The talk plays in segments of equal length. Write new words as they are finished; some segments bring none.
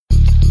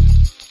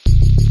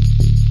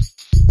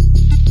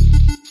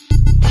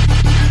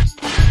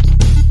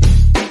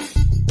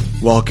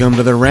Welcome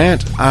to The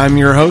Rant. I'm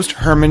your host,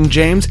 Herman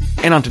James,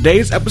 and on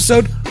today's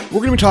episode, we're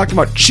going to be talking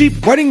about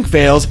cheap wedding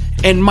fails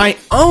and my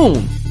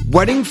own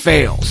wedding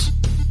fails.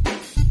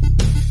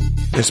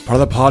 This part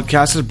of the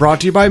podcast is brought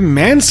to you by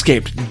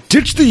Manscaped.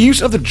 Ditch the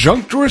use of the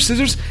junk drawer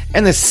scissors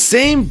and the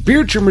same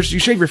beard trimmers you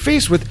shave your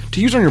face with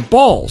to use on your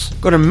balls.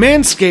 Go to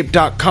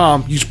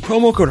manscaped.com, use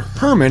promo code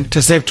HERMAN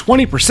to save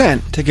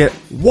 20% to get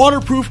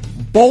waterproof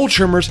ball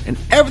trimmers and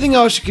everything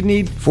else you can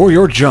need for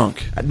your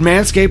junk at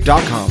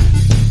manscaped.com.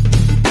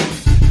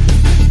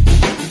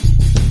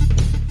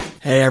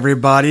 Hey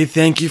everybody,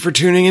 thank you for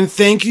tuning in,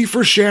 thank you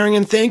for sharing,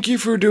 and thank you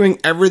for doing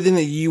everything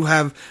that you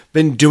have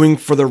been doing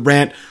for The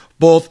Rant,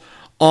 both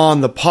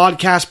on the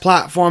podcast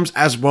platforms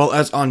as well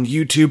as on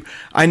YouTube.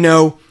 I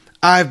know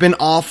I've been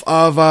off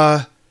of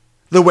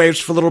the waves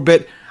for a little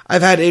bit.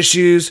 I've had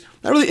issues,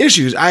 not really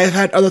issues, I've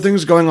had other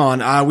things going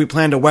on. We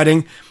planned a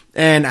wedding,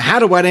 and I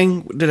had a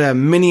wedding, did a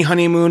mini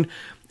honeymoon,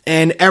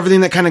 and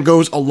everything that kind of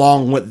goes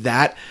along with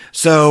that.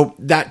 So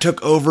that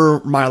took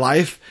over my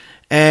life.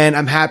 And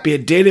I'm happy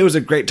it did. It was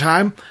a great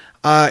time.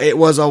 It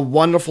was a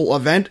wonderful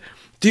event.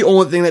 The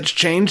only thing that's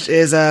changed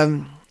is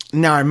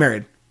now I'm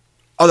married.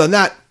 Other than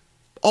that,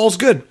 all's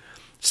good.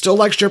 Still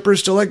like strippers,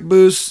 still like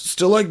booze,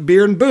 still like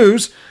beer and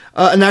booze.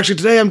 And actually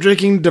today I'm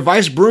drinking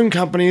Device Brewing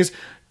Company's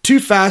Too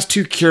Fast,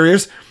 Too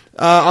Curious.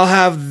 I'll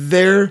have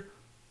their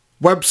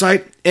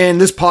website in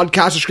this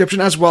podcast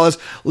description as well as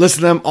list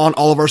them on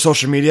all of our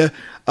social media.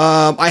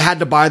 I had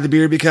to buy the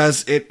beer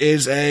because it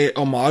is a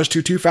homage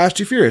to Too Fast,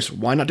 Too Furious.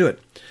 Why not do it?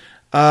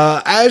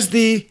 As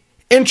the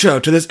intro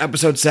to this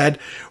episode said,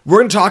 we're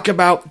going to talk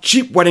about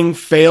cheap wedding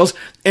fails,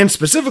 and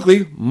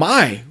specifically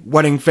my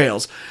wedding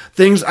fails.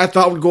 Things I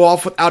thought would go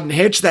off without a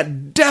hitch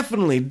that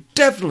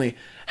definitely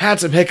had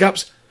some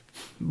hiccups,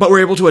 but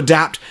we're able to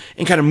adapt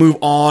and kind of move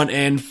on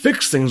and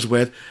fix things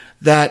with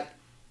that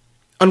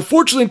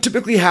unfortunately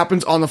typically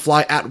happens on the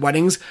fly at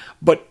weddings,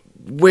 but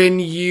when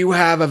you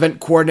have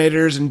event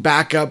coordinators and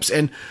backups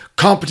and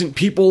competent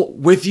people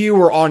with you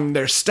or on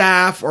their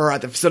staff or at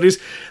the facilities,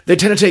 they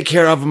tend to take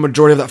care of a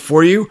majority of that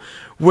for you.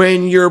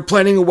 When you're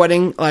planning a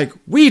wedding like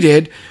we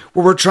did,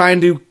 where we're trying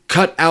to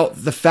cut out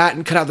the fat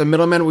and cut out the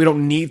middleman, we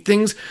don't need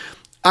things,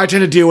 I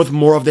tend to deal with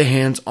more of the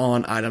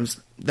hands-on items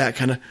that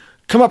kind of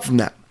come up from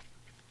that.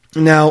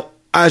 Now,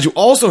 as you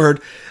also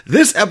heard,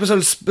 this episode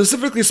is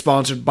specifically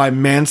sponsored by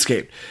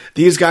Manscaped.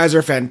 These guys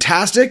are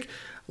fantastic,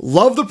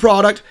 love the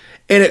product,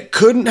 and it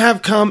couldn't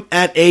have come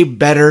at a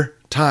better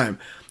time.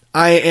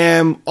 I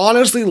am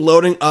honestly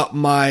loading up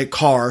my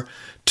car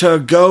to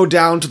go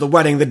down to the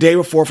wedding the day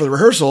before for the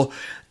rehearsal,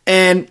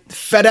 and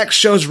FedEx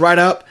shows right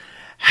up,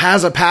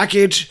 has a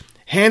package,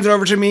 hands it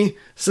over to me,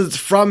 says it's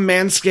from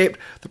Manscaped,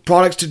 the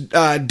products to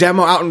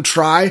demo out and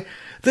try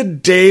the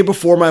day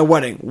before my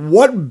wedding.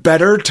 What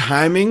better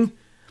timing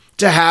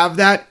to have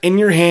that in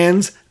your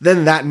hands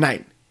than that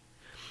night?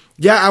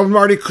 Yeah, I'm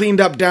already cleaned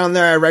up down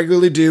there, I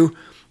regularly do,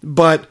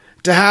 but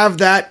to have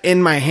that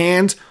in my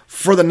hands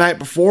for the night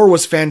before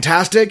was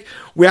fantastic.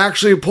 We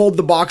actually pulled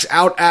the box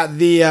out at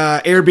the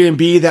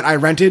Airbnb that I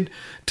rented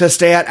to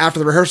stay at after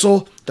the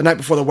rehearsal the night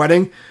before the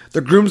wedding.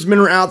 The groomsmen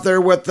were out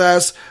there with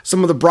us.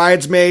 Some of the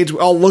bridesmaids, we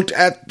all looked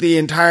at the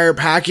entire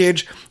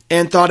package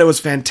and thought it was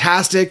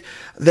fantastic.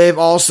 They've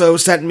also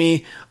sent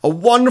me a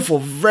wonderful,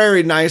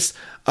 very nice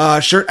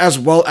shirt as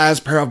well as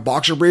a pair of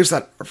boxer briefs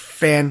that are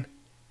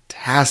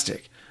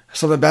fantastic.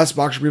 Some of the best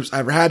boxer briefs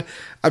I've ever had.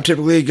 I'm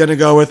typically going to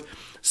go with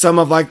some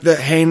of like the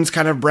Hanes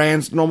kind of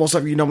brands, normal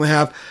stuff you normally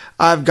have.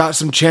 I've got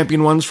some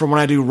Champion ones from when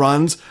I do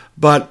runs,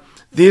 but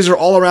these are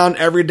all around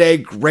everyday,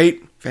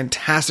 great,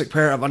 fantastic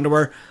pair of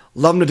underwear.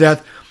 Love them to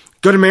death.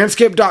 Go to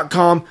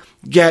manscaped.com,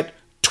 get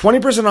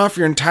 20% off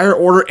your entire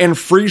order and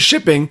free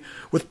shipping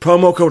with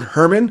promo code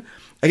HERMAN.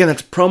 Again,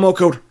 that's promo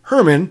code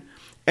HERMAN,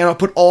 and I'll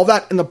put all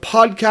that in the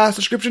podcast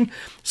description.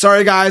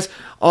 Sorry guys,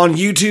 on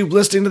YouTube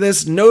listening to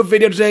this, no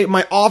video today.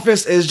 My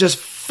office is just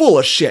full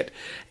of shit.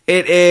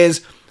 It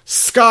is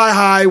sky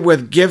high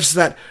with gifts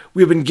that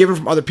we've been given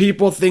from other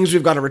people, things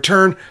we've got to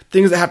return,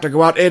 things that have to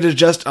go out. It is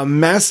just a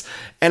mess,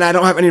 and I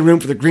don't have any room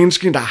for the green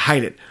screen to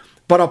hide it.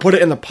 But I'll put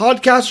it in the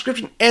podcast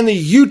description and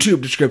the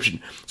YouTube description.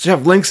 So you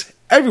have links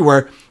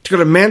everywhere to go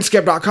to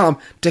manscaped.com.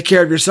 Take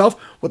care of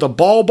yourself with a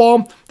ball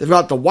balm. They've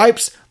got the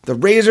wipes, the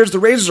razors. The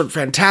razors are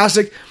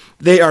fantastic.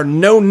 They are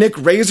no-nick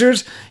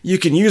razors. You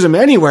can use them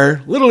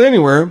anywhere, literally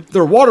anywhere.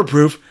 They're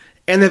waterproof,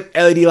 and they have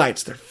LED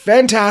lights. They're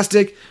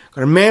fantastic. Go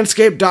to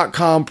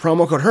manscaped.com,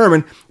 promo code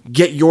HERMAN.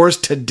 Get yours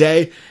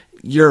today.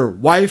 Your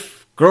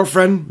wife,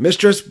 girlfriend,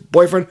 mistress,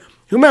 boyfriend,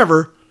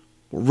 whomever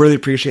will really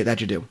appreciate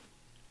that you do.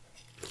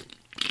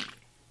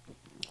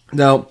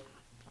 Now,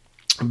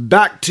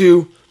 back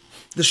to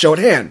the show at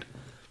hand.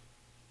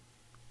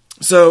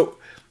 So,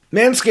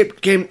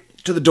 Manscaped came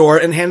to the door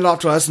and handed it off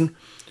to us, and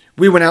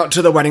we went out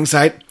to the wedding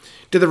site,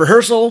 did the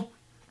rehearsal.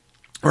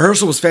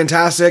 Rehearsal was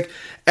fantastic.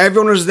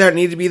 Everyone was there,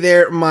 needed to be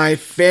there. My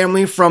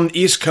family from the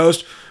East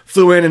Coast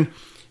flew in, and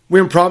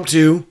we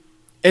impromptu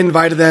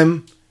invited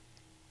them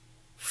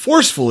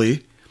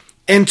forcefully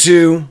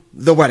into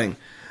the wedding.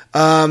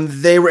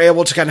 They were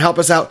able to kind of help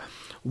us out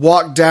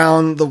walk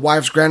down the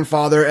wife's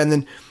grandfather, and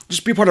then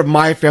just be part of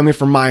my family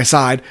from my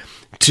side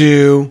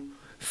to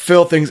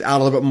fill things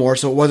out a little bit more.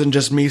 So it wasn't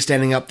just me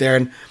standing up there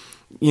and,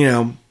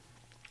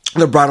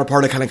 the bridal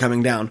party kind of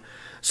coming down.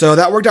 So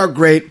that worked out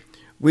great.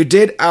 We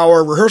did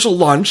our rehearsal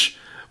lunch,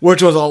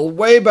 which was a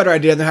way better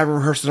idea than having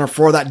rehearsal dinner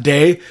for that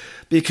day,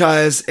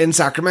 because in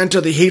Sacramento,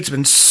 the heat's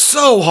been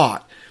so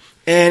hot.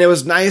 And it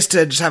was nice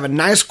to just have a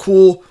nice,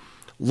 cool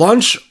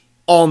lunch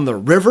on the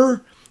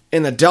river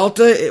in the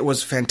Delta. It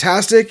was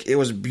fantastic. It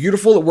was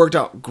beautiful. It worked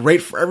out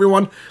great for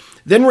everyone.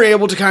 Then we're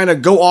able to kind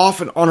of go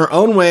off and on our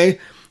own way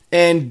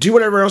and do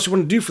whatever else you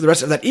want to do for the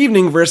rest of that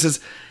evening versus,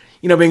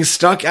 being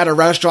stuck at a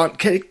restaurant,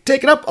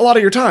 taking up a lot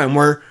of your time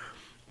where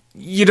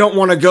you don't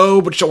want to go,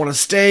 but you don't want to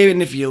stay.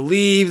 And if you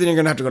leave, then you're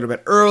going to have to go to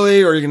bed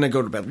early or you're going to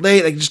go to bed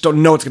late. You just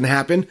don't know what's going to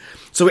happen.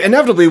 So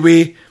inevitably,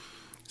 we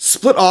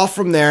split off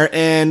from there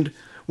and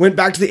went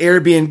back to the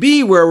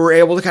Airbnb where we were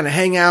able to kind of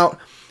hang out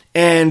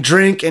and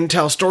drink and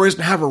tell stories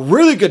and have a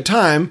really good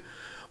time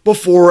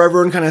before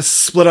everyone kind of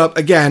split up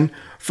again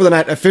for the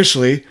night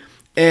officially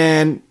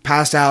and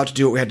passed out to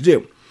do what we had to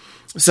do.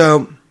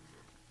 So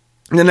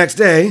the next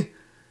day,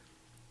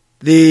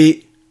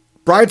 the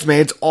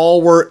bridesmaids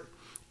all were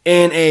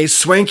in a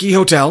swanky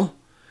hotel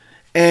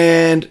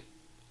and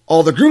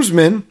all the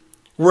groomsmen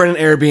were in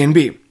an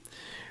Airbnb.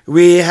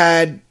 We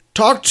had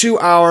talked to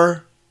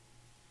our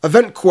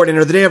event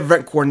coordinator, the day of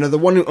event coordinator, the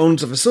one who owns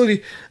the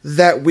facility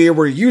that we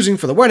were using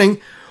for the wedding,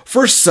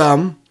 for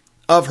some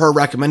of her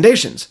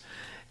recommendations.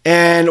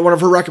 And one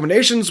of her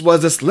recommendations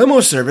was this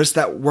limo service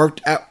that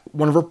worked at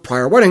one of her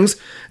prior weddings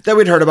that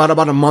we'd heard about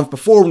a month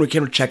before when we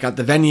came to check out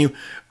the venue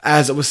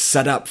as it was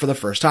set up for the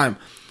first time.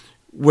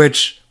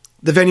 Which,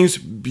 the venue's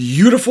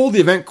beautiful,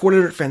 the event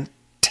coordinator,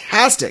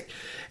 fantastic,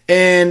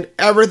 and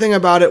everything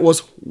about it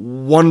was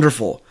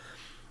wonderful.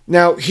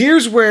 Now,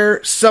 here's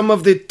where some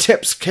of the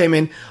tips came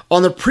in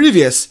on the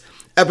previous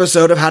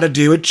episode of how to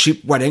do a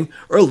cheap wedding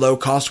or a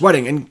low-cost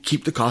wedding and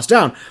keep the cost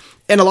down.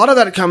 And a lot of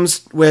that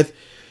comes with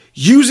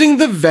using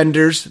the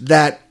vendors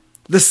that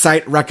the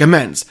site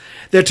recommends.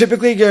 They're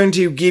typically going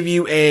to give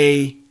you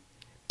a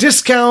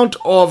discount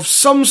of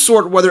some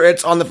sort, whether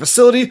it's on the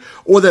facility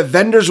or the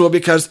vendors will,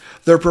 because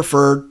they're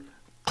preferred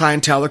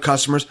clientele or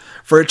customers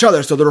for each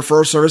other. So the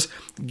referral service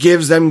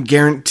gives them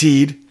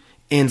guaranteed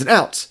ins and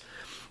outs.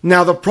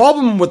 Now, the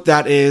problem with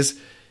that is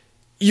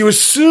you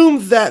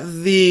assume that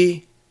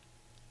the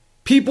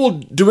people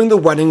doing the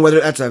wedding,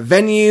 whether that's a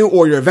venue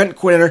or your event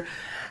coordinator,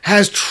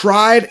 has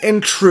tried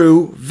and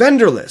true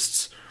vendor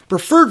lists,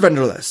 preferred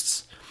vendor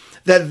lists,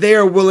 that they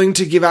are willing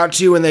to give out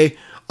to you, and they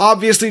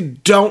obviously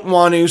don't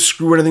want to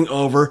screw anything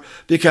over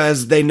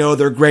because they know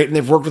they're great and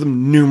they've worked with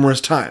them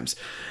numerous times.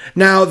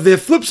 Now, the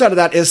flip side of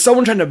that is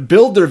someone trying to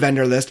build their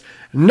vendor list,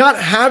 not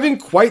having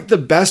quite the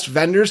best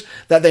vendors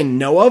that they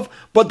know of,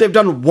 but they've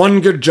done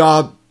one good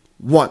job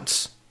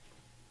once.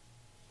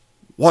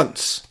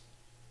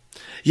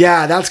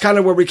 Yeah, that's kind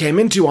of where we came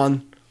into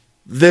on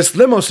this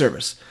limo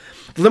service.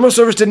 The limo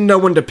service didn't know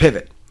when to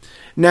pivot.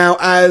 Now,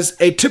 as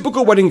a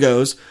typical wedding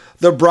goes,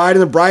 the bride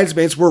and the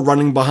bridesmaids were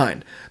running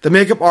behind. The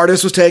makeup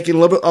artist was taking a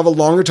little bit of a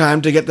longer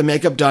time to get the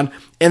makeup done,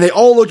 and they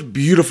all looked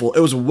beautiful. It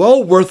was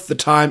well worth the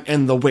time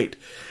and the wait.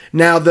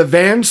 Now, the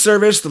van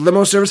service, the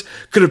limo service,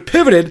 could have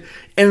pivoted,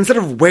 and instead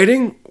of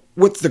waiting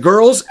with the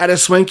girls at a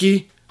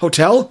swanky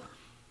hotel,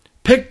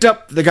 picked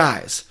up the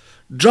guys,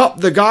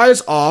 dropped the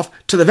guys off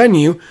to the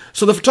venue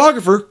so the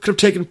photographer could have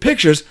taken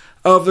pictures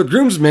of the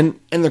groomsmen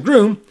and the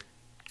groom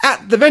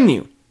at the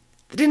venue.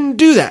 They didn't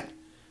do that.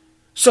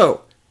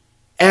 So,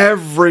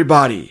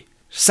 everybody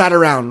sat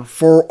around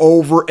for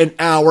over an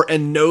hour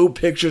and no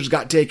pictures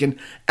got taken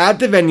at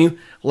the venue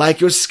like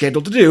it was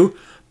scheduled to do,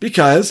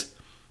 because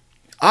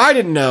I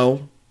didn't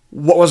know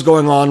what was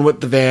going on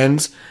with the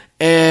vans,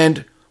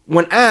 and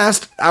when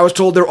asked, I was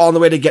told they were on the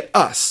way to get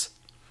us.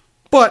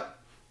 But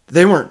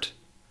they weren't.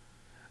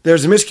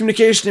 There's a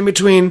miscommunication in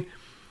between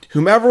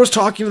whomever was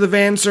talking to the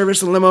van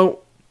service and limo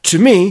to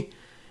me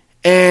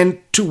and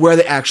to where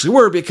they actually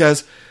were,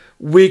 because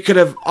we could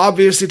have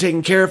obviously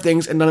taken care of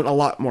things and done it a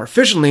lot more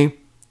efficiently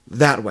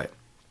that way.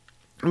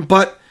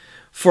 But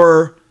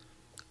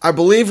I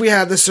believe we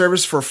had this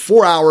service for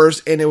 4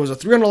 hours, and it was a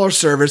 $300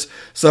 service,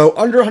 so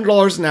under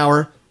 $100 an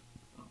hour,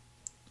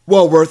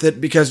 well worth it,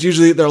 because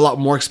usually they're a lot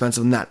more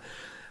expensive than that.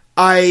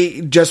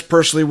 I just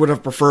personally would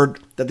have preferred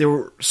that they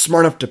were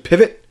smart enough to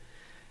pivot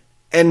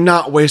and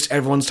not waste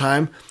everyone's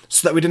time,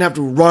 so that we didn't have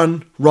to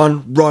run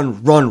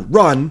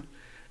to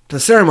the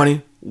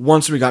ceremony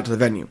once we got to the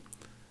venue.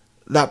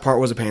 That part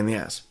was a pain in the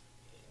ass.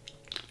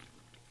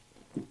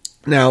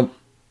 Now,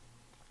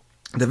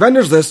 the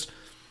vendors list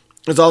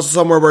is also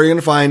somewhere where you're going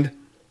to find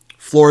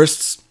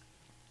florists,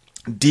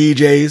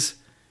 DJs,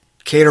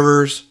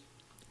 caterers,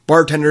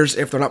 bartenders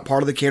if they're not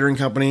part of the catering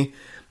company,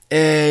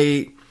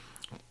 a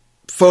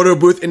photo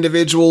booth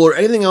individual, or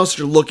anything else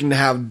you're looking to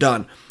have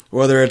done,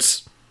 whether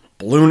it's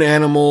balloon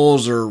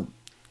animals or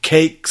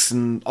cakes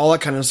and all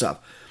that kind of stuff.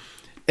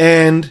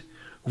 And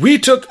we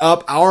took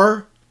up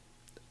our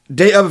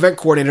day of event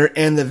coordinator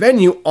and the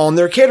venue on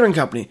their catering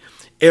company.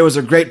 It was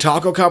a great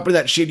taco company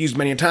that she had used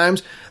many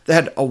times. They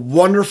had a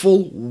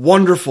wonderful,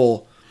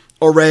 wonderful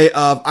array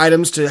of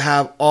items to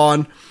have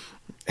on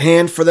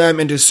hand for them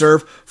and to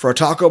serve for a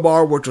taco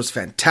bar, which was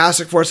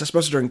fantastic for us,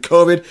 especially during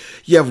COVID.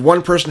 You have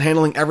one person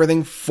handling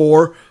everything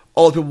for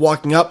all the people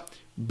walking up.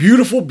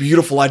 Beautiful,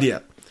 beautiful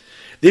idea.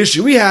 The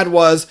issue we had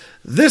was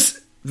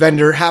this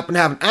vendor happened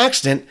to have an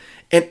accident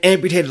and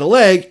amputated a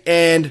leg,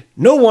 and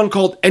no one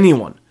called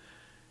anyone.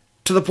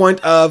 To the point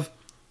of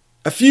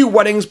a few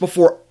weddings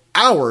before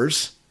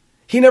ours,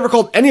 he never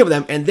called any of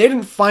them, and they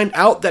didn't find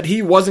out that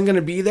he wasn't going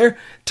to be there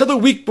till the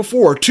week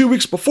before, 2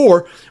 weeks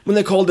before, when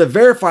they called to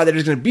verify that he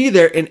was going to be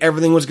there and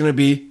everything was going to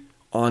be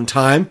on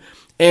time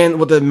and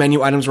what the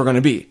menu items were going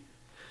to be.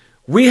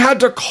 We had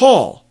to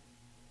call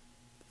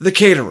the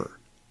caterer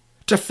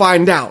to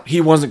find out he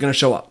wasn't going to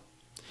show up.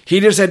 He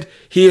just said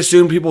he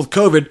assumed people with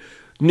COVID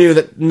knew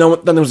that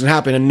nothing was going to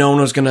happen and no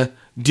one was going to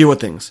deal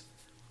with things.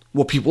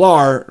 Well, people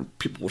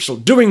were still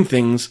doing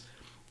things,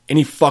 and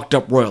he fucked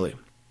up royally.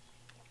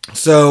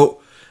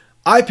 So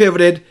I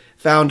pivoted,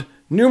 found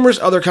numerous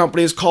other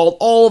companies, called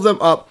all of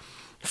them up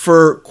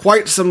for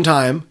quite some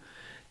time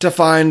to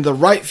find the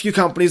right few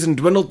companies and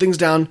dwindled things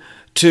down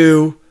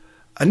to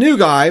a new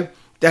guy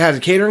that had a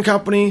catering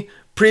company.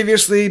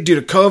 Previously, due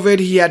to COVID,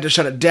 he had to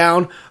shut it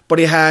down, but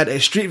he had a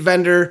street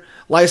vendor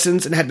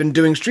license and had been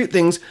doing street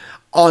things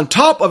on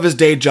top of his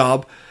day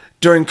job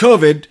during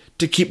COVID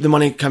to keep the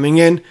money coming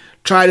in.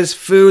 Tried his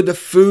food. The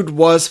food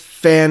was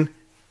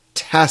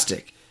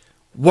fantastic.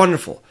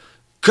 Wonderful.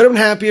 Could have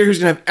been happier. He was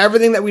going to have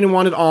everything that we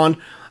wanted on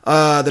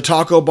the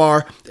taco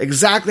bar,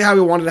 exactly how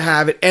we wanted to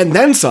have it, and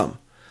then some.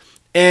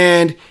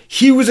 And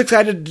he was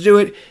excited to do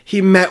it. He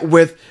met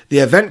with the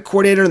event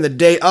coordinator and the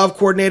day of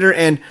coordinator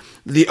and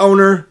the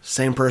owner,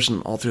 same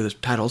person, all through the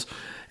titles,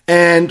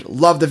 and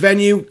loved the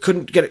venue.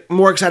 Couldn't get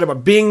more excited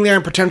about being there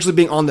and potentially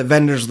being on the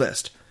vendors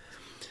list.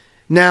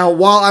 Now,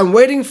 while I'm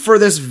waiting for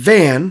this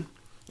van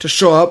to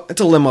show up,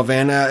 it's a limo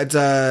van. It's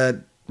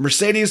a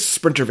Mercedes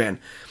Sprinter van.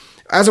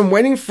 As I'm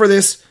waiting for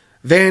this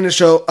van to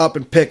show up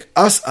and pick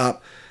us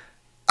up,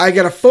 I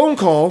get a phone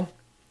call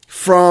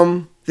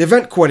from the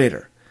event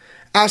coordinator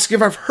asking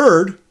if I've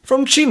heard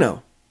from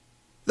Chino,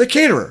 the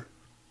caterer.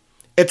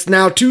 It's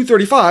now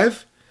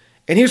 2:35,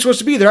 and he was supposed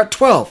to be there at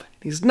 12.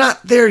 He's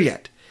not there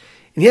yet,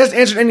 and he hasn't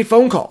answered any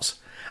phone calls.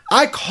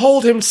 I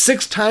called him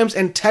 6 times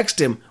and texted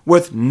him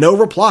with no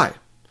reply.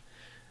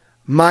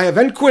 My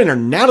event coordinator,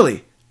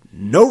 Natalie,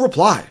 no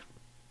reply.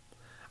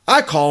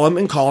 I call him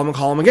and call him and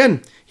call him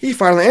again. He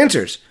finally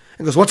answers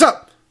and goes, "What's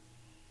up?"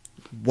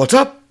 "What's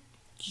up?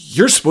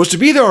 You're supposed to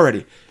be there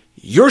already.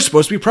 You're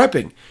supposed to be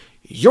prepping.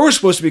 You're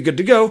supposed to be good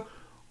to go.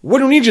 What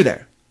do we need you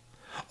there?"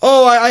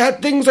 "Oh, I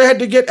had things I had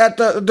to get at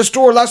the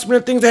store, last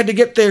minute things I had to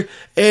get there,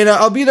 and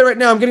I'll be there right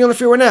now. I'm getting on the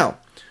freeway now."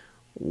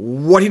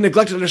 What he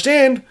neglected to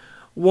understand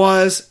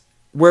was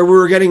where we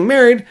were getting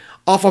married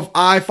off of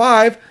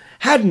I-5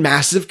 had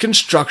massive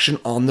construction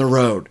on the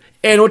road,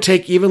 and it would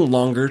take even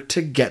longer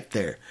to get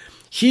there.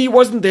 He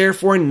wasn't there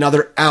for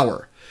another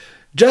hour.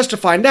 Just to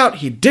find out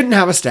he didn't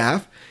have a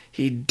staff,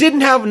 he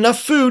didn't have enough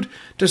food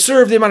to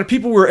serve the amount of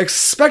people we were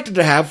expected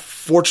to have.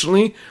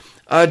 Fortunately,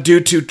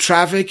 due to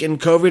traffic and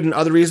COVID and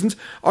other reasons,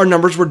 our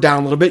numbers were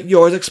down a little bit. You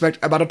always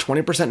expect about a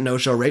 20%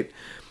 no-show rate.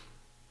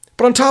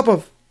 But on top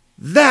of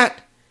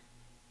that,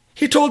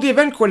 he told the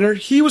event coordinator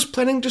he was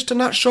planning just to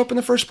not show up in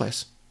the first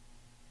place.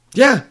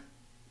 Yeah.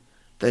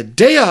 The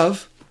day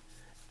of,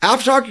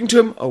 after talking to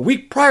him a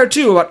week prior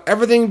to about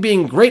everything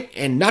being great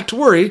and not to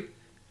worry,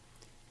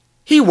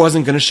 he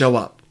wasn't going to show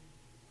up.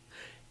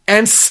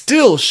 And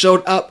still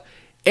showed up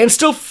and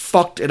still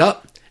fucked it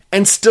up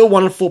and still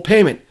wanted full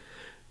payment.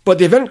 But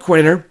the event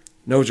coordinator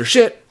knows her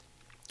shit.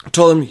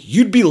 Told him,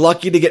 "You'd be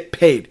lucky to get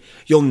paid.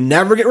 You'll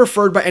never get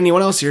referred by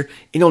anyone else here,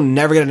 and you'll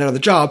never get another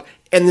job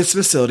in this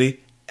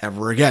facility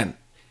ever again."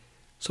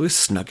 So he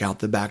snuck out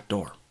the back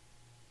door.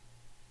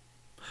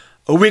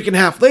 A week and a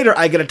half later,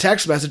 I get a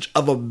text message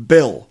of a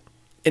bill,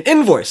 an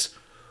invoice,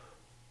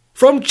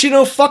 from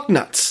Chino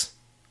Fucknuts.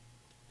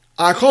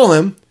 I call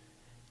him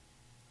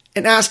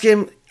and ask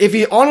him if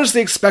he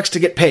honestly expects to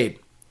get paid.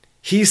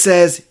 He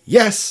says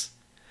yes.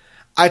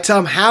 I tell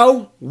him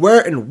how,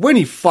 where, and when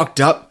he fucked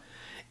up,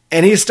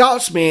 and he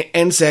stops me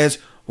and says,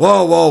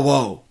 "Whoa, whoa,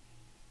 whoa.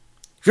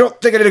 If you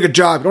don't think I did a good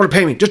job, you don't want to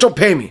pay me, just don't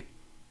pay me."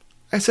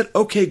 I said,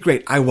 "Okay,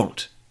 great, I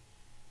won't."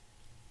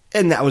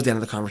 And that was the end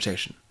of the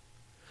conversation.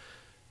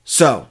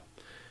 So,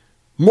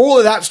 moral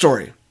of that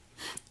story,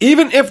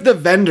 even if the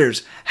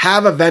vendors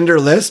have a vendor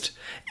list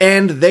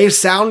and they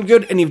sound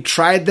good and you've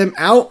tried them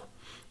out,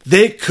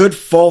 they could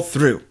fall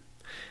through.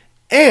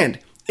 And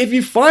if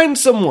you find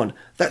someone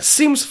that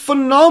seems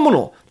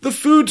phenomenal, the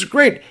food's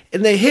great,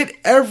 and they hit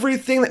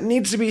everything that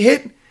needs to be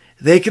hit,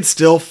 they could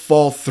still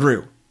fall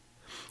through.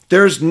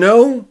 There's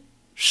no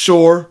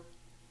sure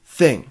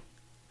thing.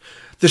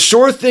 The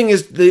sure thing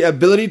is the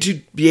ability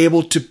to be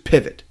able to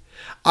pivot.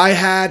 I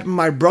had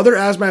my brother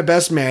as my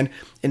best man,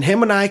 and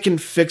him and I can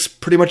fix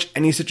pretty much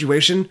any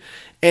situation,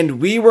 and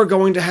we were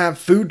going to have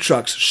food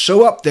trucks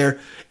show up there,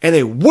 and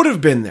they would have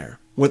been there,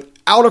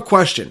 without a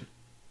question,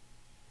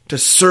 to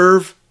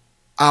serve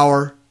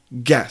our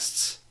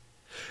guests.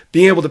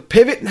 Being able to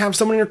pivot and have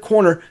someone in your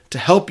corner to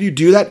help you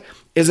do that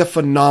is a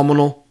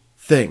phenomenal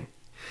thing.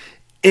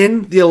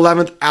 In the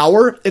 11th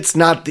hour, it's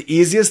not the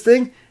easiest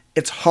thing.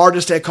 It's hard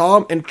to stay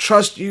calm, and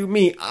trust you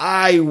me,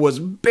 I was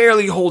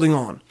barely holding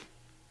on.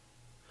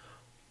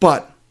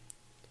 But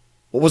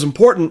what was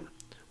important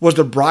was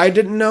the bride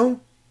didn't know,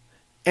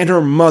 and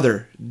her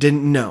mother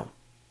didn't know.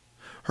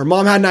 Her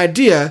mom had an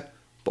idea,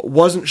 but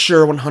wasn't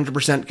sure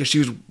 100% because she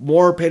was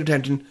more paid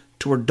attention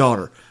to her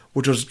daughter,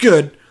 which was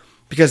good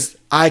because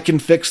I can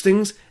fix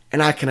things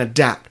and I can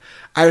adapt.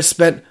 I have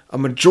spent a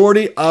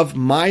majority of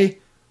my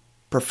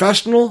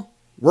professional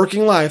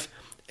working life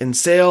in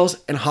sales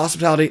and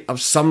hospitality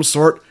of some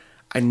sort.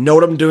 I know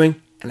what I'm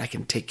doing and I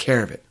can take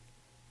care of it.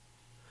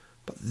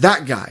 But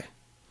that guy,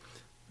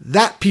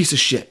 that piece of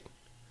shit,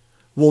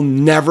 will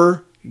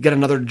never get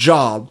another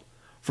job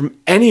from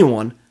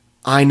anyone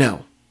I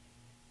know.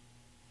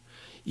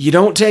 You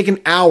don't take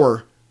an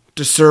hour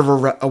to serve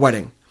a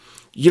wedding.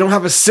 You don't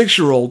have a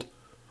 6-year-old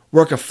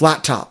work a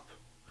flat top.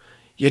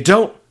 You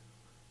don't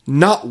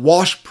not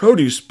wash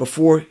produce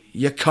before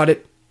you cut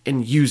it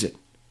and use it.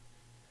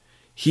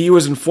 He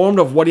was informed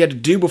of what he had to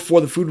do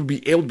before the food would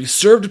be able to be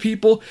served to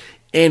people,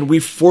 and we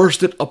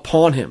forced it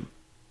upon him.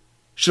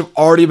 Should have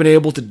already been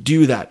able to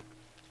do that.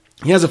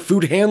 He has a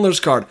food handler's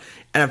card,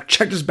 and I've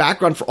checked his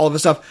background for all of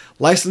his stuff.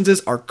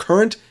 Licenses are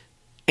current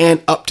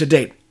and up to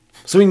date.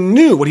 So he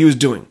knew what he was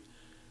doing.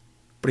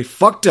 But he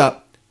fucked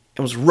up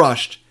and was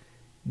rushed,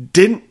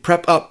 didn't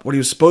prep up what he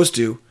was supposed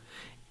to,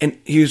 and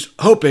he was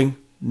hoping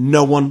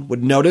no one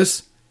would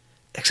notice,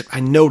 except I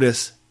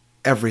notice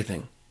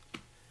everything.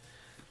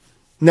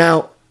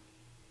 Now,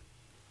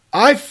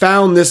 I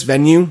found this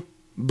venue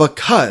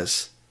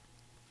because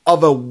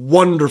of a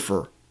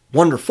wonderful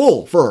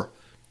for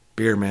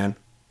beer man,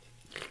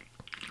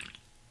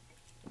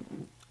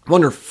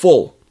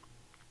 wonderful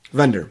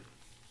vendor,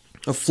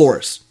 a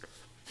florist,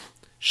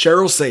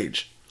 Cheryl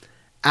Sage,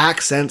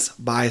 Accents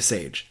by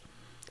Sage.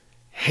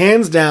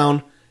 Hands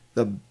down,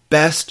 the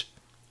best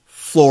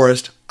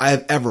florist I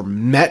have ever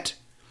met,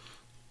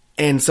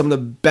 and some of the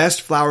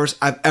best flowers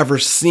I've ever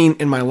seen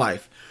in my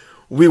life.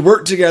 We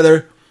worked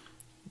together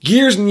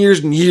years and years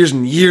and years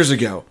and years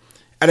ago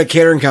at a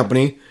catering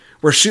company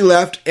where she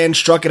left and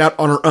struck it out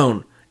on her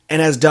own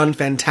and has done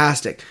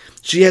fantastic.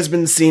 She has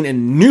been seen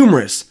in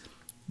numerous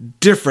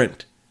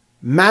different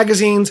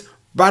magazines,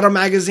 bridal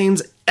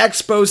magazines,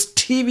 expos,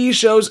 TV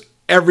shows,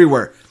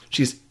 everywhere.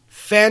 She's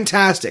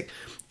fantastic.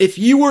 If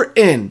you were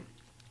in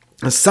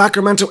the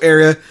Sacramento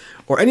area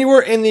or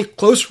anywhere in the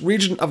close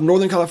region of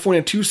Northern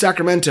California to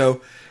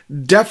Sacramento,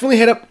 definitely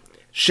hit up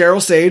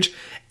Cheryl Sage,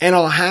 and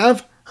I'll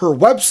have her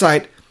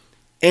website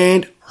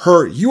and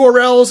her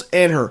URLs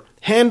and her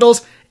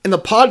handles in the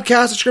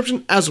podcast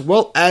description as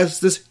well as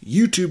this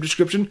YouTube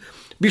description.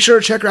 Be sure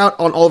to check her out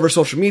on all of her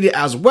social media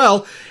as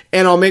well,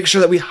 and I'll make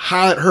sure that we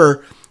highlight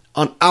her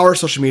on our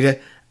social media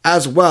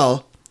as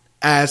well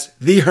as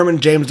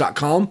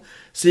thehermanjames.com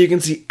so you can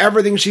see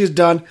everything she's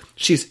done.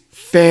 She's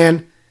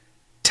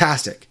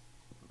fantastic.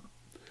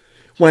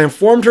 When I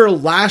informed her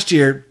last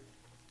year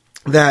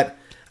that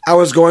I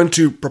was going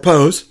to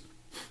propose,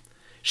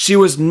 she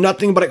was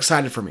nothing but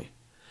excited for me.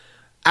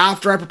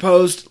 After I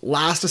proposed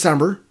last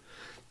December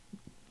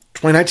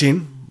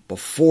 2019,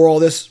 before all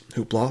this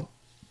hoopla,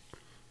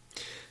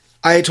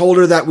 I told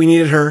her that we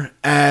needed her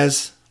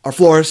as our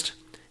florist,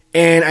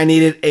 and I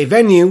needed a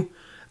venue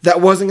that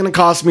wasn't going to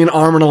cost me an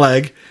arm and a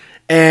leg,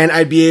 and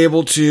I'd be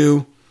able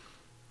to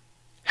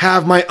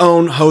have my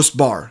own host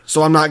bar,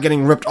 so I'm not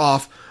getting ripped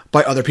off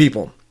by other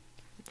people.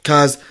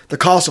 Because the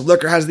cost of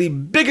liquor has the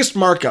biggest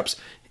markups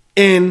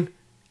in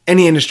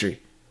any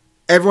industry.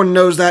 Everyone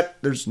knows that.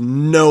 There's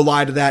no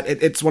lie to that.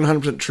 It's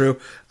 100% true.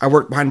 I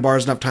worked behind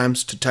bars enough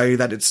times to tell you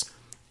that it's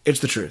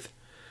the truth.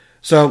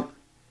 So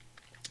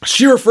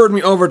she referred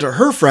me over to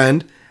her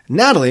friend,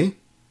 Natalie,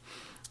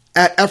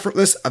 at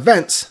Effortless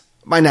Events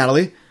by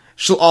Natalie.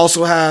 She'll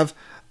also have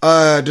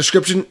a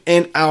description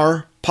in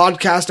our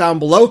podcast down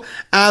below,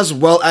 as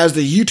well as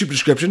the YouTube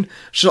description.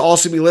 She'll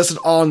also be listed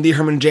on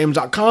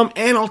thehermanjames.com,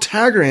 and I'll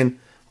tag her in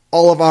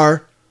all of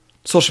our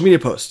social media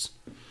posts.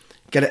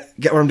 Get it?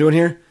 Get what I'm doing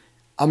here?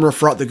 I'm going to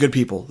refer out the good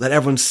people, let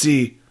everyone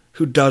see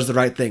who does the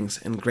right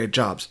things and great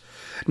jobs.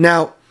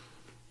 Now,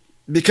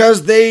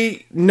 because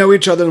they know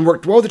each other and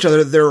worked well with each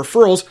other, their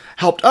referrals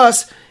helped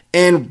us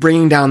in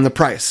bringing down the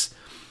price.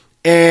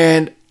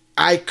 And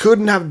I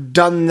couldn't have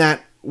done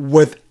that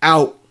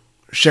without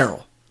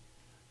Cheryl.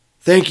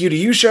 Thank you to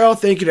you, Cheryl.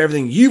 Thank you to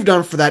everything you've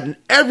done for that. And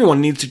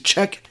everyone needs to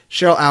check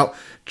Cheryl out.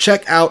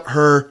 Check out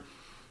her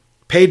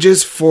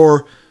pages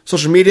for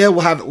social media.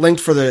 We'll have it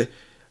linked for I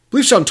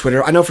believe she's on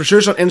Twitter. I know for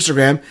sure she's on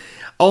Instagram.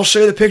 I'll show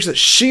you the pictures that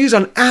she's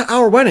on at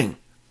our wedding.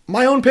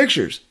 My own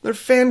pictures. They're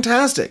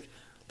fantastic.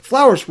 The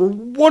flowers were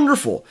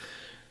wonderful.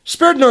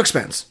 Spared no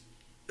expense.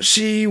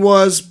 She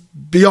was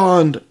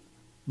beyond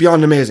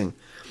amazing.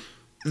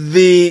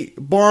 The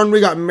barn we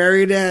got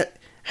married at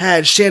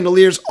had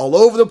chandeliers all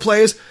over the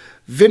place.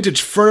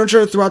 Vintage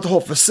furniture throughout the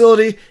whole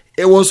facility.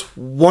 It was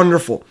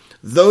wonderful.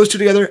 Those two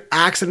together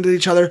accented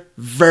each other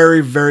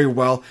very, very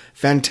well.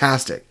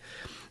 Fantastic.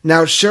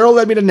 Now, Cheryl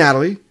led me to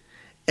Natalie,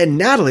 and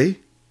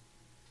Natalie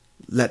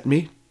led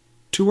me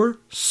to her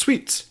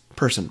sweets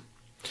person.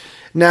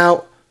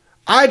 Now,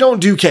 I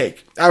don't do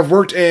cake. I've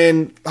worked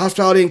in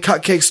hospitality and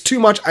cut cakes too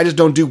much. I just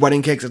don't do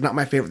wedding cakes. It's not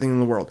my favorite thing in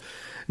the world.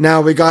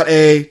 Now, we got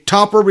a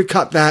topper. We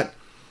cut that,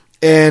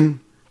 and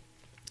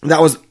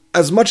that was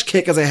as much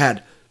cake as I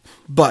had.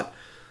 But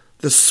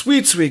the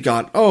sweets we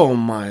got, oh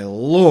my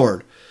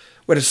lord.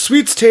 We had a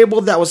sweets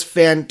table that was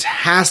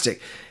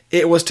fantastic.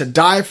 It was to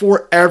die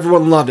for.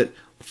 Everyone loved it.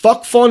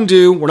 Fuck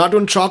fondue. We're not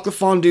doing chocolate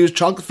fondues,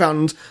 chocolate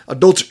fountains.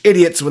 Adults are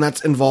idiots when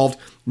that's involved.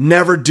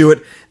 Never do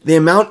it. The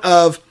amount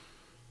of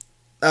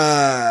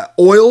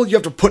oil you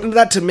have to put into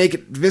that to make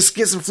it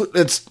viscous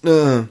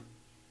and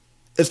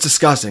it's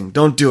disgusting.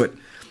 Don't do it.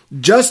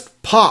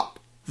 Just pop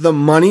the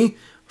money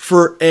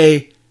for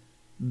a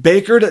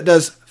baker that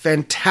does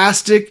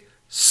fantastic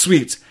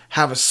sweets.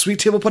 Have a sweet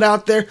table put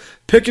out there.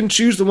 Pick and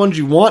choose the ones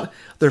you want.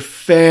 They're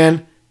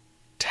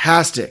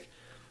fantastic.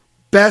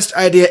 Best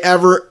idea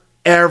ever.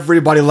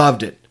 Everybody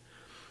loved it.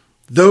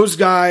 Those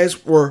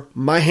guys were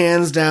my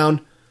hands down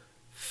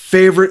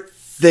favorite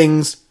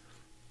things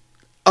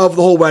of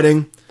the whole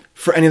wedding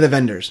for any of the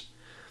vendors.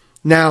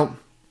 Now,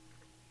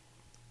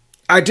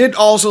 I did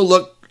also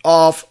look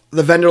off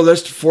the vendor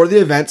list for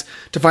the events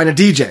to find a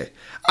DJ.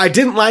 I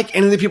didn't like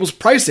any of the people's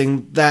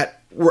pricing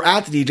that were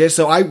at the DJ,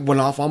 so I went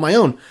off on my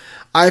own.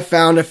 I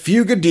found a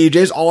few good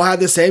DJs, all had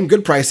the same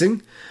good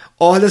pricing,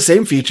 all had the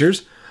same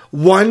features.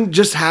 One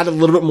just had a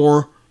little bit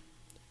more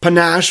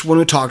panache when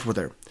we talked with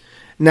her.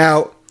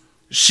 Now,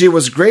 she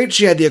was great.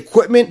 She had the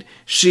equipment.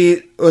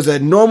 She was a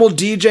normal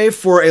DJ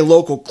for a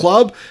local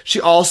club. She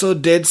also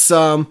did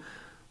some,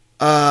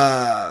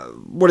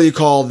 what do you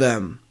call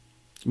them?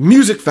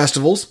 Music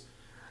festivals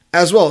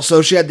as well.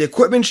 So she had the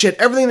equipment. She had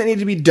everything that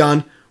needed to be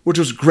done, which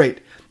was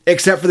great,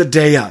 except for the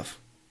day of.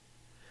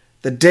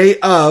 The day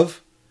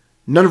of,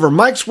 none of her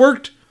mics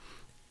worked,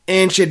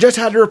 and she had just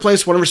had to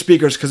replace one of her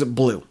speakers because it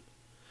blew.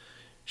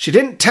 She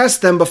didn't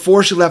test them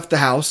before she left the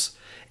house,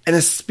 and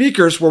the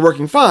speakers were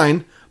working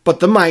fine, but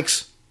the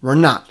mics were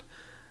not.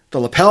 The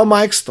lapel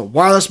mics, the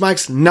wireless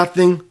mics,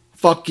 nothing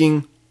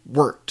fucking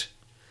worked.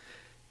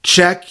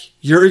 Check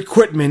your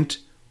equipment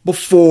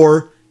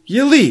before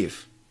you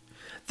leave.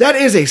 That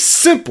is a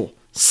simple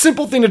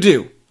thing to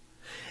do.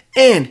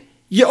 And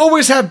you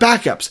always have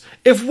backups.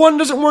 If one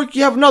doesn't work,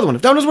 you have another one.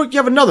 If that one doesn't work, you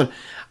have another one.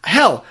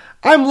 Hell,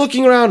 I'm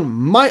looking around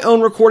my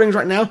own recordings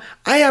right now.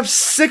 I have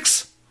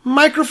 6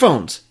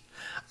 microphones.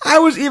 I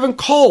was even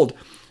called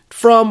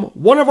from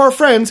one of our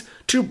friends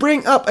to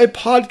bring up a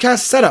podcast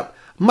setup,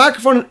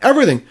 microphone and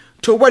everything,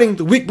 to a wedding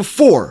the week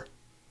before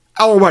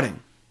our wedding.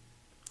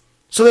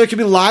 So that it could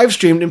be live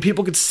streamed and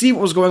people could see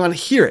what was going on and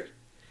hear it.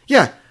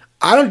 Yeah,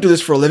 I don't do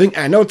this for a living.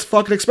 I know it's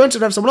fucking expensive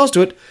to have someone else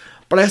do it,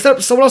 but I set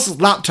up someone else's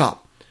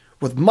laptop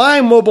with my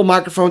mobile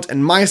microphones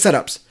and my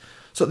setups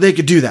so they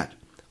could do that.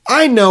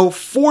 I know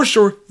for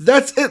sure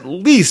that's at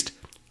least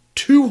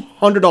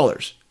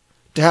 $200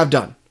 to have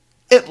done.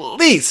 At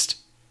least.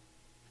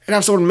 And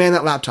have someone man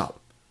that laptop.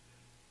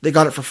 They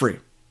got it for free.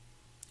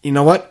 You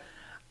know what?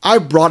 I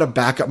brought a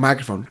backup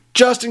microphone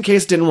just in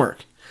case it didn't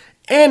work.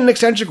 And an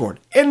extension cord.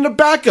 And a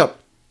backup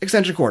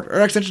extension cord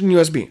or extension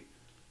USB.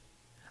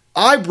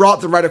 I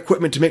brought the right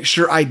equipment to make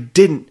sure I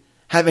didn't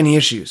have any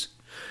issues.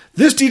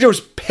 This DJ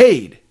was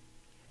paid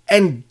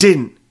and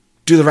didn't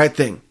do the right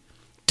thing.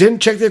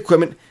 Didn't check the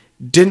equipment.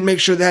 Didn't make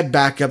sure they had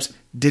backups.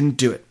 Didn't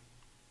do it.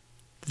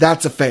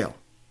 That's a fail.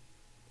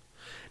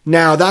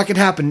 Now, that could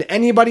happen to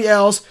anybody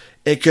else.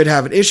 It could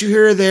have an issue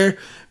here or there.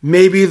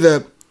 Maybe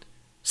the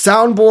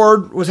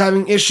soundboard was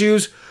having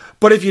issues.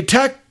 But if you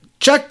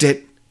checked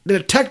it,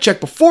 did a tech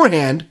check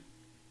beforehand,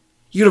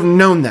 you'd have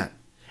known that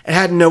and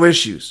had no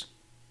issues.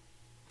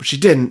 But she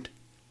didn't,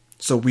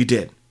 so we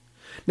did.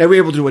 Now, we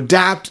were able to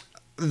adapt.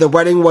 The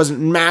wedding wasn't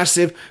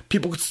massive.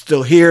 People could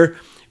still hear.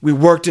 We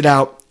worked it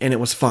out, and it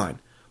was fine.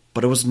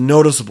 But it was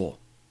noticeable.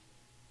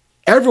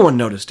 Everyone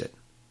noticed it.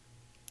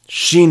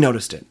 She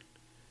noticed it.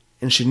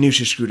 And she knew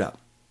she screwed up.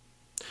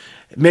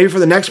 Maybe for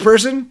the next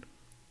person,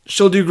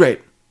 she'll do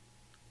great.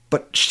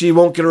 But she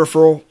won't get a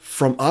referral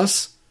from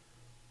us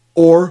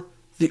or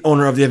the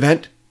owner of the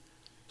event.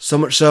 So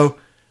much so,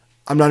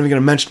 I'm not even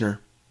going to mention her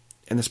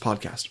in this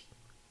podcast.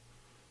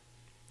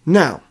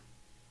 Now,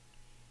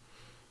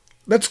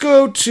 let's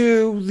go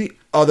to the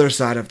other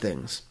side of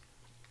things,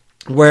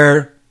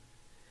 where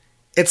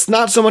it's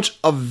not so much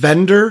a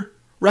vendor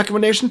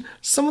recommendation.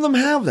 Some of them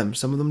have them,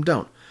 some of them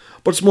don't.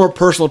 But it's more a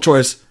personal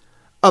choice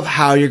of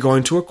how you're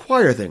going to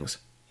acquire things.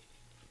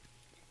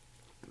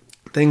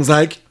 Things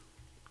like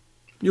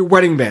your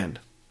wedding band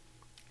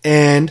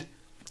and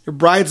your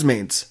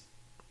bridesmaids'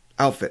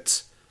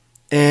 outfits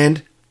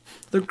and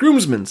the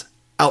groomsmen's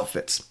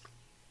outfits.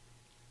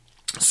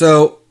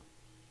 So,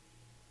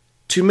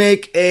 to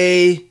make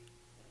a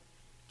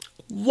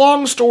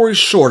long story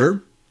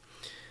shorter,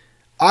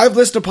 I've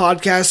listened to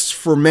podcasts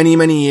for many,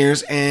 many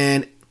years,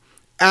 and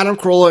Adam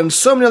Carolla and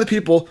so many other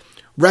people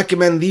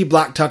recommend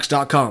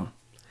thebblacktux.com.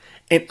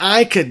 And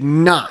I could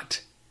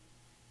not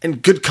in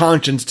good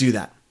conscience do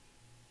that.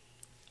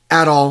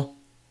 At all.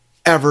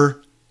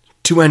 Ever.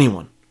 To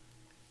anyone.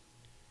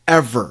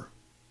 Ever.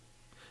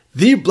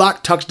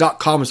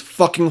 TheBlackTux.com is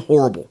fucking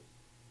horrible.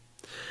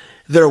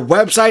 Their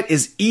website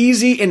is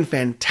easy and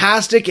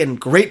fantastic and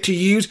great to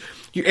use.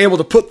 You're able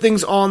to put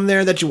things on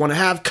there that you want to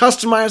have,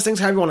 customize things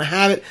how you want to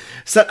have it,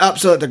 set up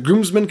so that the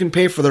groomsmen can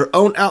pay for their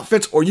own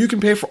outfits or you can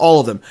pay for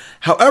all of them.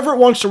 However it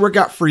wants to work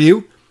out for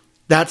you,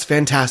 that's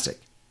fantastic.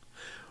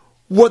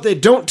 What they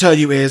don't tell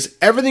you is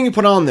everything you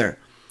put on there,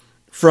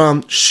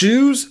 from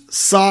shoes,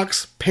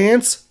 socks,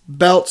 pants,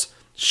 belts,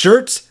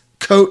 shirts,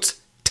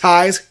 coats,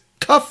 ties,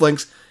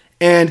 cufflinks,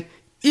 and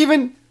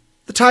even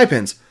the tie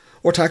pins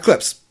or tie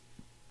clips.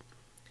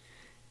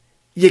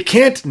 You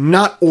can't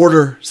not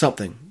order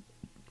something.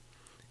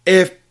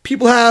 If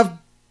people have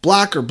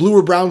black or blue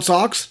or brown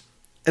socks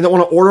and don't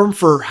want to order them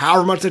for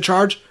however much they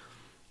charge,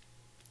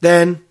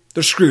 then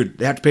they're screwed.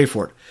 They have to pay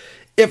for it.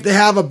 If they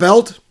have a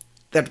belt,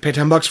 they have to pay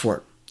 $10 for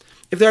it.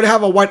 If they already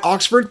have a white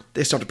Oxford,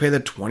 they still have to pay the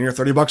 $20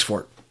 or $30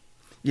 for it.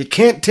 You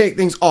can't take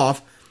things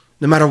off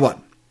no matter what.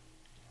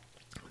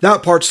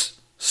 That part's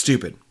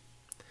stupid.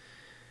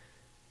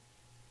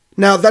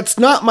 Now, that's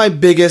not my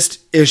biggest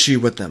issue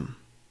with them.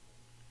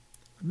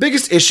 The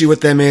biggest issue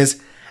with them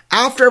is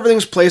after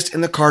everything's placed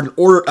in the cart and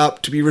ordered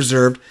up to be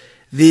reserved,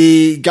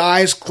 the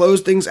guys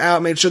closed things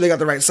out, made sure they got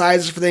the right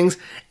sizes for things,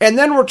 and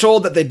then we're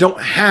told that they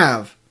don't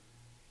have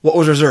what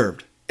was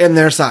reserved in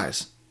their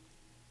size.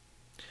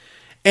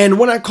 And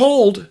when I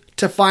called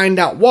to find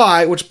out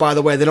why, which by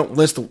the way, they don't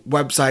list the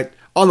website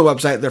on the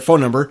website, their phone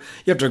number,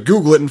 you have to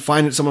Google it and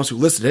find it someone else who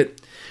listed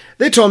it.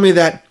 They told me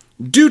that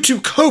due to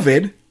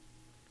COVID,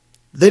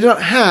 they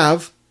don't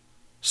have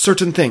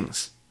certain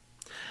things.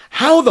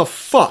 How the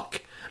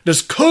fuck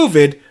does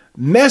COVID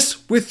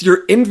mess with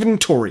your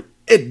inventory?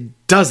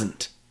 It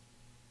doesn't.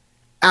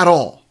 At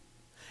all.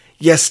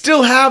 You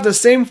still have the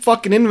same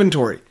fucking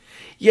inventory.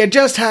 You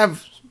just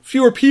have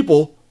fewer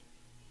people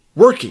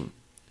working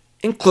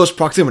in close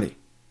proximity.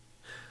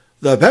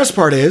 The best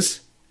part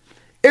is,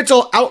 it's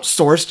all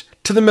outsourced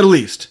to the Middle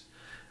East.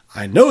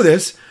 I know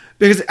this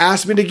because it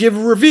asked me to give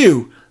a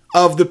review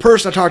of the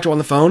person I talked to on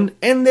the phone,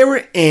 and they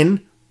were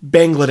in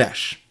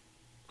Bangladesh.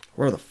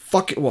 Where the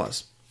fuck it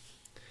was.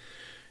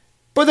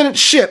 But then it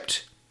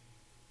shipped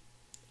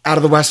out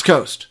of the West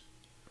Coast.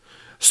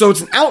 So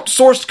it's an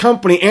outsourced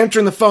company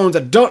answering the phones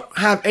that don't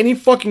have any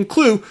fucking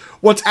clue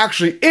what's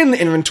actually in the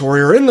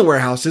inventory or in the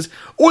warehouses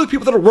or the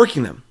people that are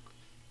working them.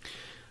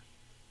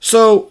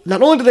 So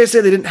not only did they say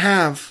they didn't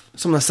have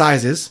some of the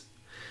sizes,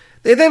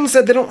 they then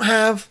said they don't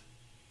have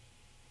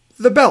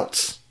the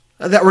belts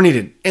that were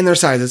needed in their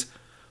sizes.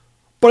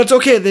 But it's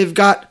okay, they've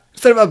got,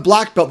 instead of a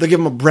black belt, they give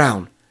them a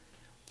brown.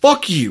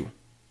 Fuck you.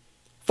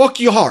 Fuck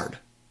you hard.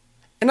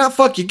 And not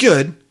fuck you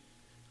good,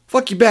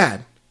 fuck you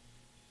bad.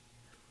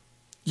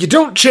 You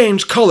don't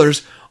change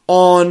colors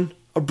on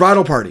a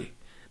bridal party.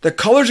 The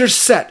colors are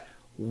set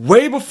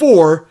way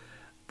before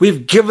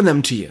we've given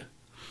them to you.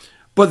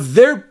 But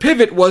their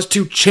pivot was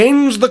to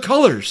change the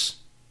colors.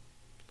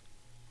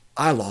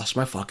 I lost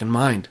my fucking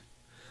mind.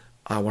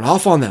 I went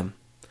off on them.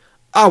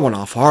 I went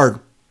off hard.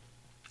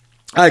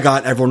 I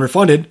got everyone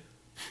refunded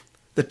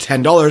the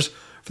 $10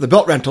 for the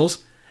belt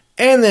rentals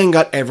and then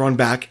got everyone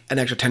back an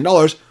extra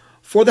 $10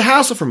 for the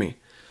hassle for me.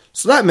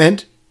 So that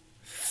meant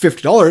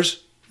 $50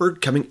 for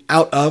coming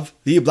out of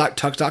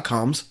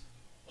TheBlackTux.com's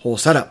whole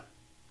setup.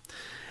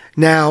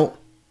 Now,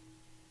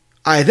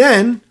 I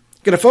then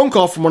get a phone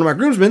call from one of my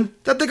groomsmen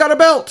that they got a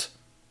belt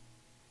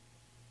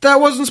that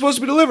wasn't supposed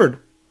to be delivered.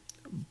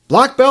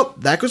 Black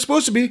belt, that was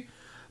supposed to be,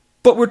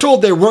 but we're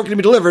told they weren't going to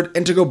be delivered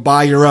and to go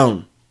buy your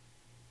own.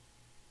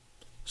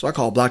 So I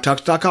called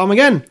BlackTux.com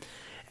again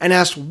and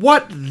asked,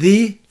 what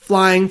the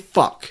flying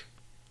fuck?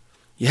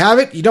 You have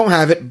it, you don't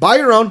have it, buy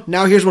your own,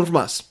 now here's one from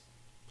us.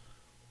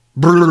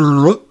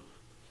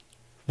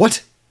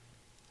 What?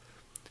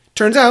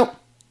 Turns out,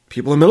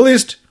 people in the Middle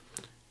East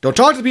don't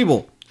talk to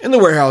people in the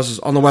warehouses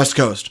on the West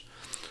Coast.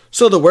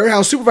 So the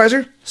warehouse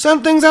supervisor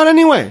sent things out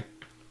anyway.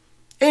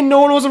 And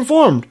no one was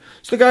informed.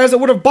 So the guys that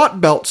would have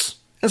bought belts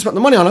and spent the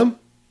money on them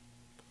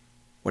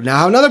would now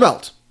have another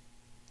belt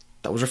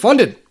that was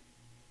refunded.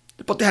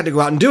 But they had to go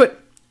out and do it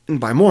and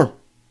buy more.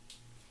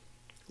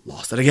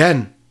 Lost it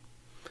again.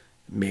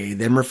 Made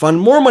them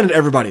refund more money to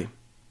everybody.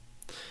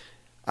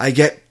 I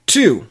get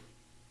to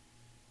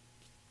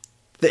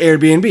the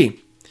Airbnb.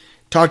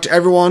 Talk to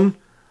everyone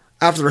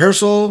after the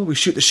rehearsal. We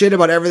shoot the shit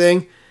about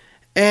everything.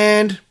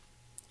 And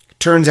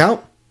turns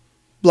out,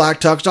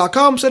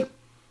 BlackTux.com said,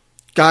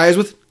 guys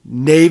with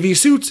navy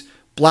suits,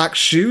 black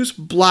shoes,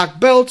 black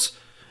belts,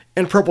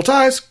 and purple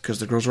ties, because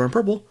the girls were wearing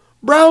purple,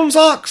 brown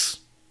socks.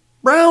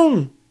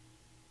 Brown.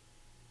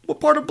 What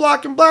part of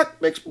black and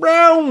black makes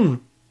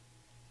brown?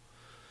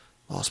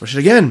 Lost my shit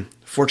again.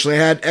 Fortunately,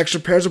 I had extra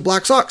pairs of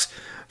black socks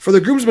for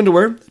the groomsmen to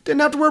wear.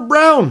 Didn't have to wear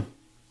brown.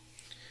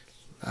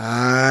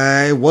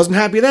 I wasn't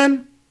happy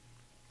then,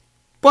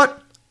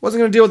 but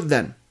wasn't going to deal with it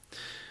then.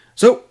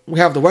 So, we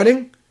have the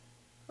wedding.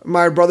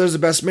 My brother's the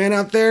best man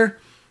out there.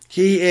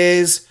 He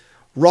is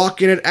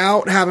rocking it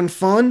out, having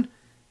fun,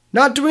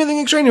 not doing anything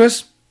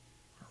extraneous,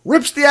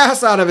 rips the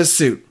ass out of his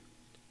suit.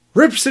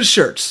 Rips his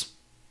shirt.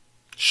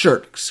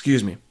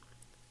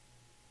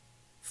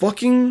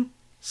 Fucking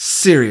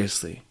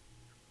seriously.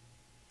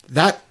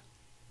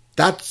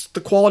 That's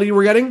the quality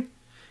we're getting?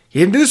 He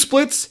didn't do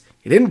splits.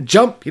 He didn't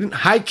jump. He didn't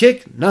high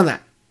kick. None of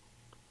that.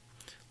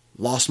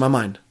 Lost my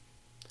mind.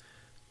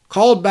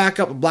 Called back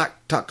up at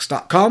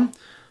blacktux.com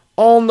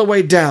on the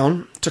way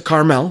down to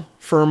Carmel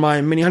for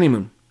my mini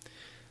honeymoon.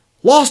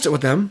 Lost it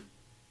with them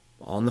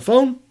on the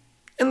phone,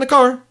 in the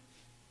car,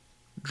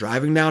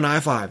 driving down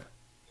I-5.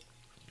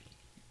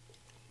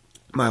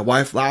 My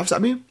wife laughs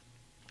at me,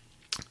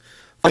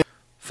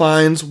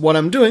 finds what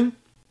I'm doing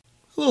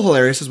a little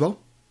hilarious as well,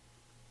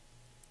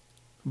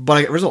 but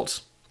I get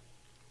results.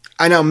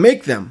 I now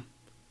make them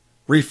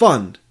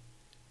refund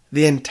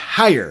the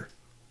entire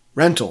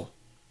rental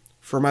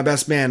for my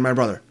best man, my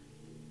brother.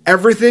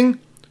 Everything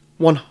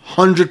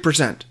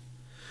 100%.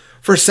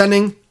 For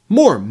sending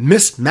more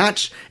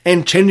mismatched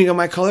and changing of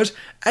my colors,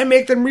 I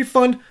make them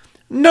refund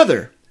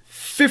another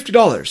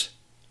 $50,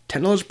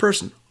 $10 a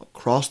person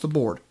across the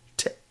board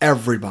to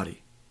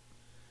everybody.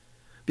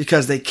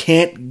 Because they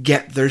can't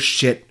get their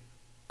shit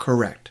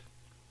correct.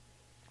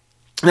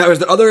 Now, is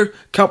there other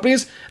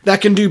companies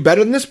that can do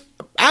better than this?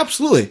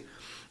 Absolutely.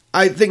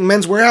 I think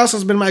Men's Warehouse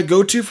has been my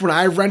go-to for when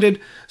I've rented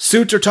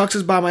suits or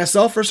tuxes by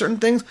myself for certain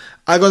things.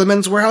 I go to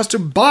Men's Warehouse to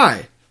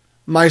buy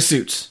my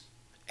suits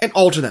and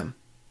alter them.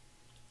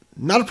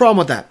 Not a problem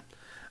with that.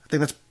 I think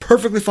that's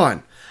perfectly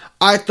fine.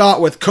 I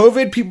thought with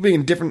COVID, people being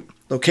in different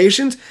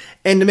locations,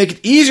 and to make it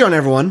easier on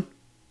everyone,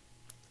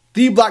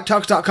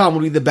 theblacktux.com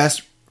would be the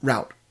best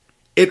route.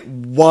 It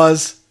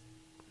was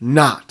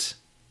not.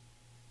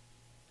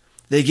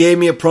 They gave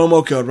me a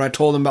promo code when I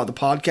told them about the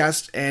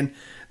podcast and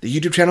the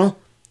YouTube channel.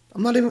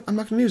 I'm not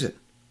going to use it.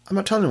 I'm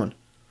not telling anyone.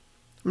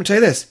 I'm going to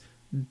tell you this.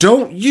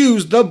 Don't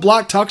use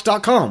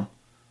theblacktux.com.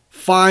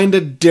 Find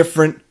a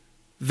different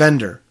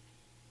vendor.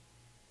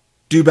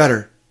 Do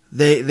better.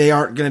 They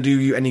aren't going to do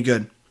you any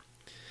good.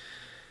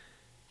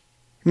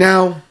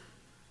 Now,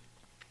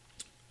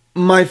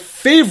 my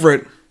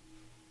favorite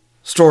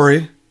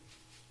story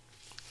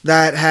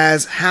that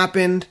has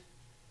happened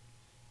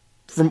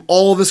from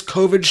all this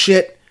COVID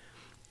shit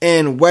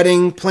and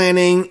wedding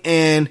planning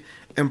and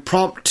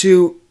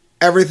impromptu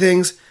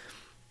everything's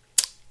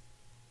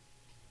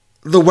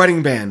the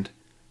wedding band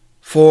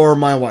for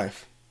my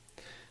wife.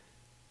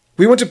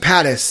 We went to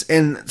Pattis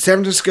in San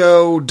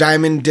Francisco,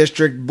 Diamond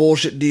District,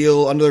 bullshit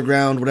deal, under the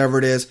ground, whatever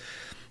it is,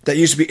 that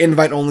used to be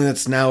invite only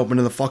that's now open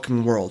in the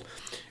fucking world.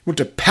 We went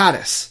to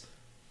Pattis.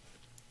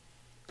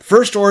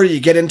 First story you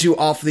get into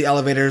off the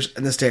elevators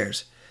and the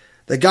stairs.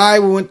 The guy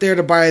we went there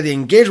to buy the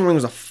engagement ring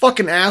was a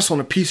fucking asshole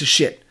and a piece of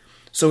shit.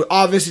 So we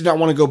obviously don't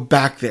want to go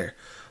back there.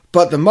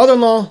 But the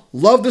mother-in-law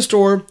loved the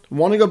store,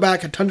 wanted to go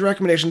back, had tons of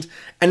recommendations,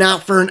 and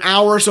after an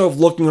hour or so of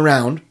looking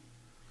around,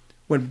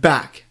 went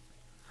back.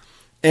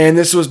 And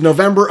this was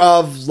November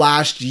of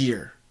last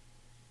year.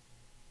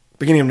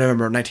 Beginning of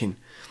November of 19.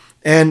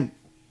 And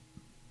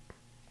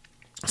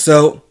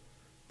so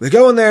we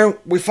go in there,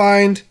 we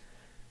find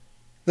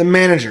the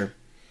manager.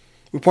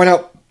 We point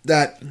out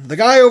that the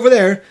guy over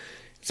there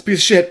is a piece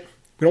of shit.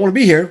 We don't want to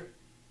be here.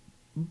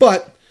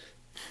 But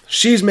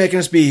she's making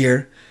us be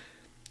here.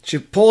 She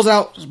pulls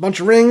out a bunch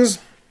of rings.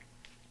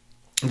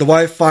 The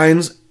wife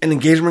finds an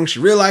engagement ring she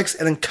really likes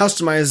and then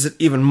customizes it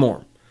even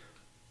more.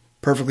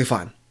 Perfectly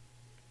fine.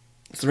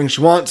 It's the ring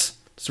she wants.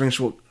 It's the ring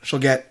she'll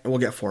get and we'll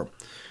get for her.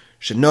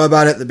 She didn't know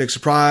about it, the big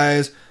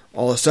surprise,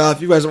 all the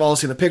stuff. You guys have all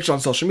seen the picture on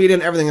social media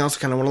and everything else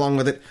kind of went along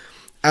with it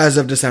as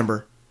of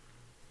December.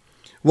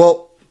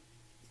 Well,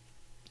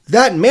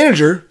 that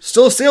manager,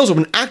 still a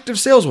saleswoman, active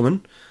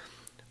saleswoman,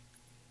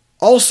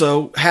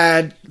 also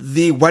had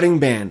the wedding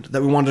band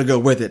that we wanted to go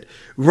with it.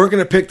 We weren't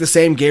going to pick the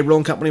same Gabriel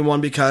and Company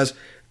one because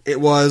it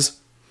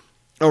was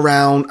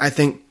around, I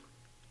think,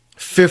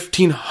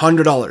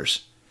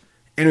 $1,500.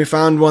 And we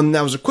found one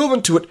that was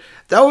equivalent to it.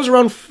 That was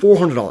around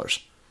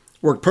 $400.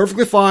 Worked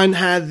perfectly fine.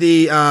 Had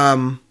the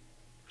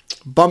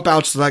bump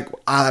outs, like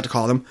I like to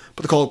call them,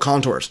 but they're called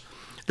contours,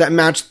 that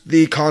matched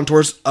the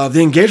contours of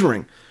the engagement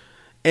ring.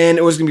 And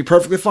it was going to be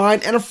perfectly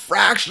fine and a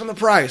fraction of the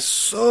price.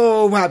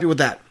 So happy with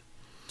that.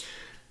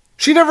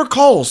 She never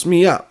calls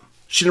me up.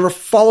 She never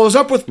follows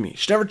up with me.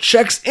 She never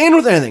checks in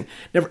with anything.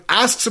 Never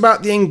asks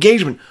about the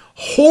engagement.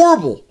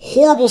 Horrible,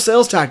 horrible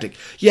sales tactic.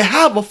 You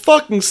have a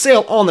fucking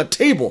sale on the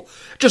table.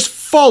 Just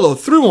follow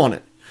through on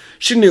it.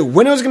 She knew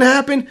when it was going to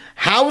happen,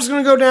 how it was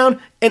going to go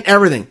down, and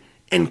everything.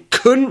 And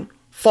couldn't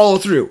follow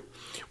through.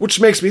 Which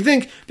makes me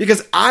think,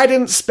 because I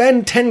didn't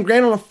spend 10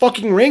 grand on a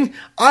fucking ring,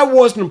 I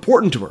wasn't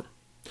important to her.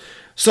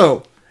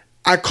 So,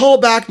 I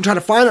called back and tried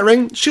to find that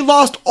ring. She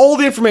lost all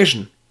the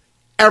information.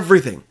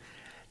 Everything.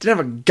 Didn't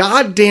have a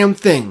goddamn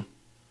thing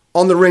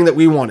on the ring that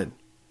we wanted.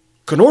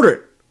 Couldn't order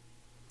it.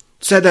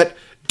 Said that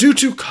due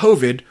to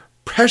COVID,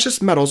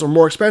 precious metals are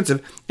more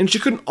expensive, and she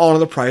couldn't honor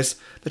the price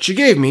that she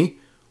gave me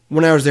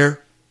when I was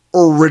there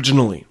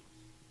originally.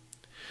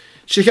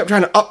 She kept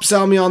trying to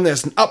upsell me on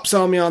this, and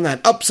upsell me on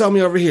that, upsell me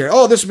over here.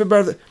 Oh, this would be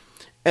better.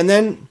 And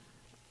then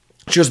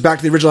she goes back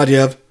to the original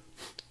idea of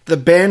the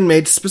band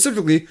made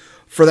specifically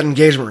for that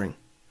engagement ring.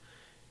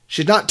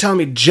 She's not telling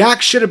me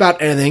jack shit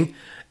about anything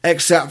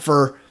except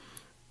for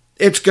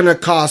it's going to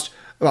cost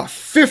about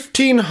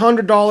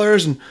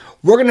 $1,500 and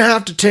we're going to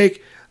have to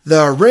take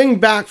the ring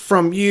back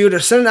from you to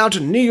send it out to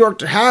New York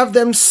to have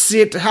them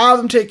see it, to have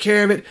them take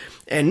care of it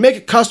and make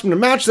it custom to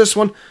match this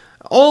one.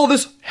 All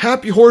this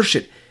happy horse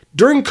shit.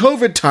 During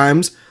COVID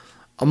times,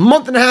 a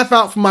month and a half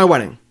out from my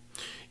wedding,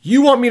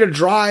 you want me to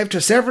drive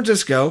to San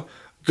Francisco,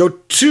 go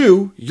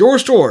to your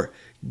store,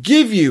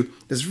 give you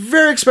this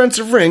very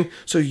expensive ring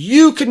so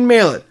you can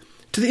mail it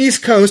to the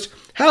East Coast,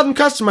 have them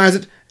customize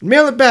it, and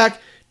mail it back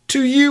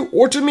to you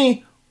or to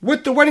me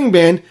with the wedding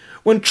band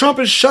when Trump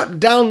has shut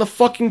down the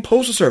fucking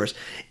postal service.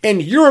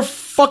 And you're a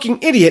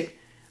fucking idiot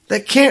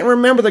that can't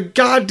remember the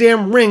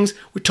goddamn rings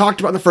we talked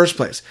about in the first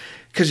place.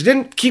 Because you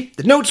didn't keep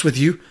the notes with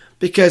you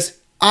because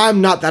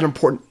I'm not that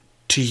important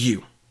to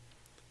you.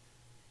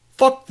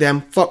 Fuck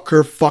them, fuck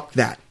her, fuck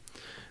that.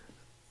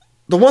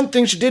 The one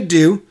thing she did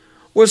do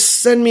was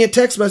send me a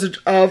text message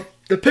of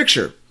the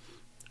picture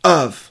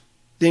of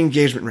the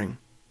engagement ring.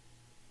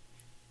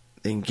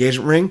 The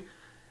engagement ring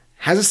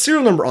has a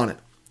serial number on it.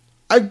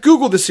 I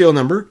Googled the serial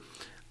number.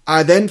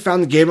 I then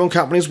found the Gabriel &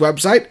 Company's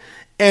website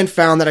and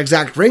found that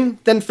exact ring,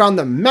 then found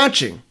the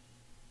matching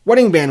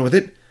wedding band with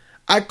it.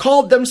 I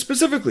called them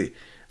specifically.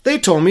 They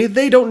told me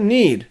they don't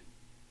need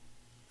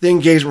the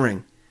engagement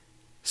ring.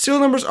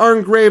 Serial numbers are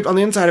engraved on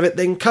the inside of it.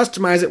 They can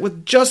customize it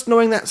with just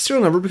knowing that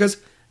serial number because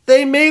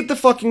they made the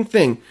fucking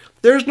thing.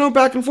 There's no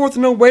back and forth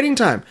and no waiting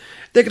time.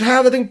 They could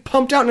have the thing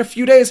pumped out in a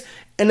few days,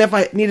 and if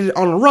I needed it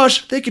on a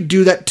rush, they could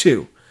do that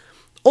too.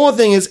 Only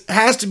thing is, it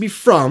has to be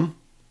from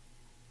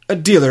a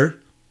dealer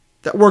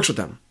that works with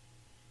them.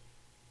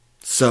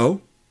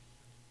 So,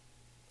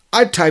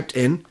 I typed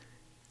in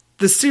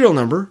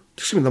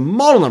the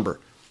model number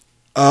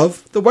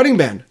of the wedding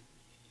band.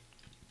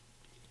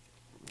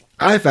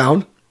 I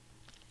found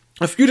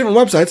a few different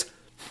websites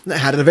that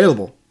had it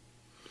available.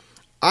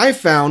 I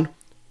found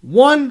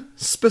one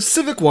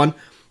specific one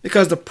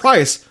because the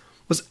price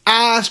was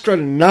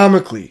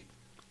astronomically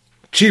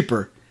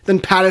cheaper than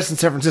Pattis in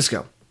San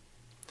Francisco.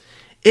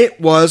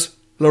 It was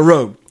La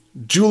Rogue,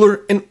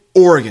 jeweler in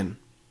Oregon.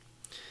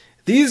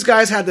 These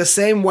guys had the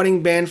same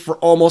wedding band for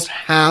almost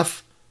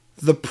half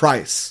the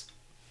price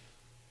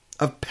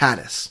of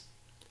Pattis.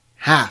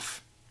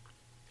 Half.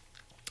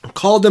 I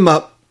called them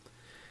up.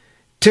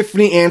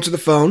 Tiffany answered the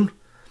phone.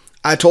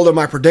 I told her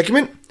my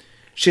predicament.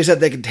 She said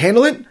they could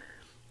handle it.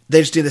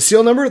 They just need the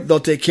serial number. They'll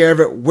take care of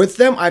it with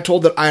them. I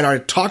told that I had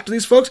already talked to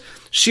these folks.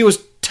 She was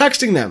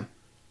texting them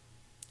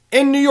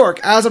in New York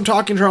as I'm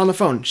talking to her on the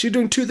phone. She's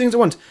doing two things at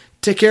once.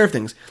 Take care of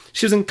things.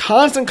 She was in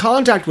constant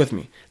contact with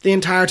me the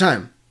entire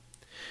time.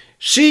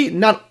 She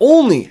not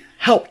only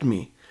helped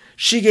me,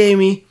 she gave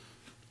me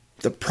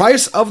the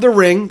price of the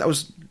ring that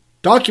was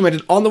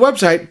documented on the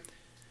website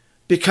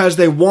because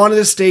they wanted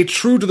to stay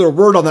true to their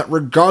word on that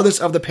regardless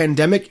of the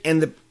pandemic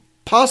and the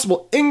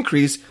possible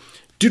increase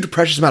due to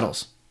precious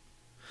metals.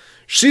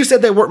 She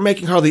said they weren't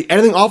making hardly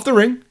anything off the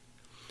ring.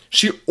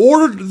 She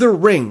ordered the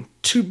ring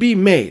to be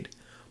made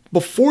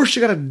before she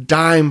got a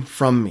dime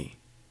from me.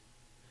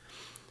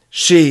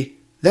 She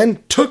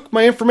then took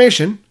my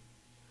information,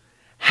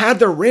 had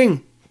the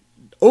ring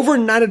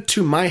overnighted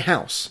to my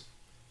house.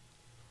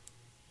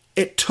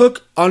 It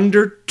took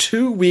under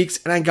 2 weeks,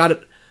 and I got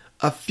it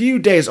a few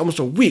days, almost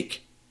a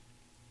week,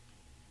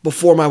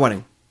 before my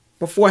wedding,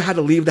 before I had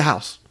to leave the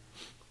house.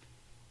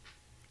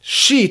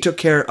 She took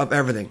care of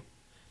everything.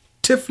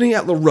 Tiffany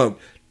at La Rogue.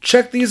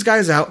 Check these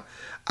guys out.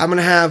 I'm going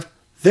to have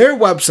their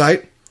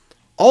website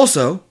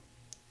also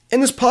in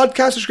this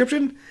podcast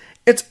description.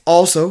 It's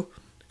also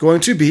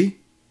going to be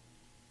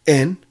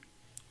in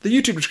the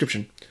YouTube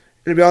description.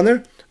 It'll be on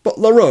there. But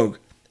La Rogue,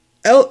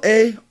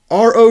 LAROG.com.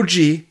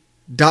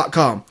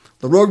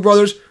 The Rogue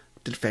Brothers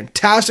did a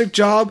fantastic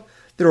job.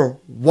 They were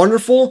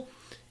wonderful.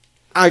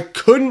 I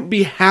couldn't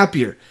be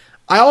happier.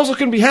 I also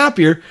couldn't be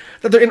happier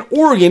that they're in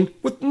Oregon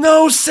with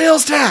no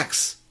sales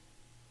tax.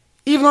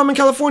 Even though I'm in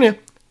California,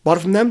 bought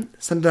it from them,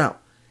 sent it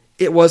out.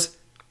 It was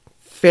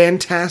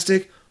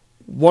fantastic,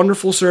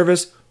 wonderful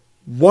service,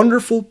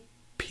 wonderful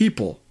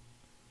people,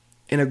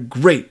 and a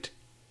great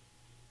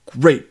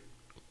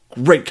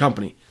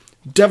company.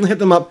 Definitely hit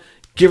them up,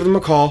 give them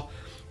a call.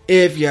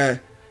 If you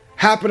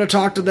happen to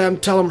talk to them,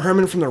 tell them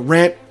Herman from the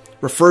Rant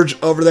referred you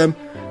over to them,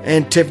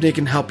 and Tiffany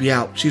can help you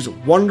out. She's a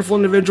wonderful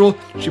individual.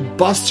 She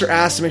busts her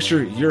ass to make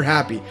sure you're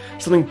happy.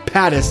 Something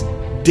Pattis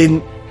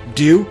didn't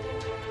do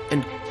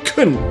and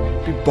couldn't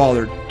be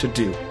bothered to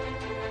do.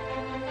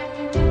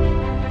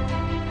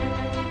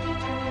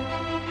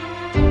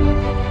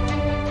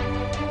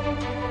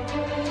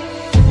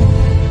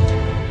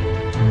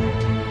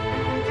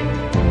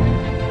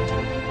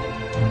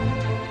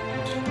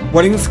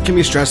 Weddings can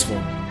be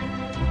stressful.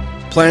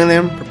 Planning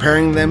them,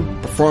 preparing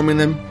them, performing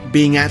them,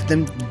 being at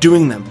them,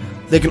 doing them.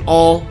 They can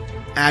all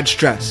add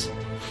stress.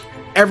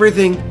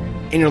 Everything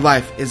in your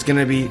life is going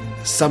to be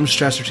some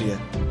stressor to you.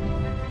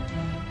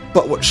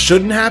 But what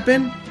shouldn't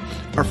happen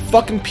are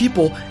fucking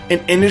people in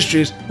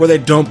industries where they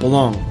don't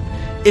belong.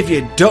 If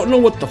you don't know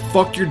what the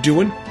fuck you're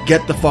doing,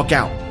 get the fuck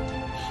out.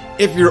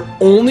 If your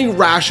only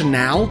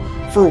rationale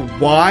for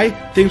why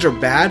things are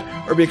bad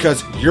are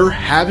because you're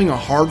having a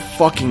hard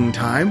fucking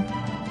time,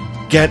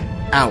 get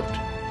out.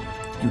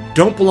 You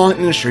don't belong in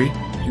the industry,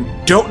 you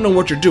don't know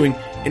what you're doing,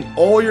 and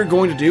all you're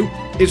going to do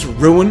is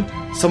ruin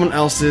someone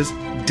else's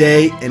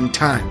day and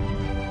time.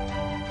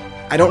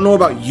 I don't know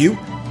about you,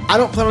 I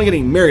don't plan on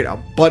getting married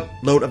a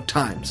buttload of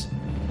times.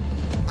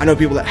 I know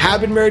people that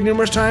have been married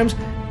numerous times,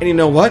 and you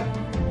know what?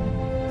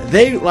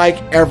 They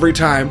like every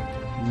time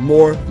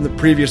more than the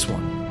previous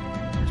one.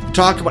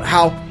 Talk about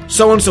how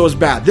so-and-so is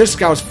bad, this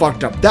guy was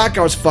fucked up, that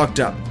guy was fucked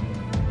up.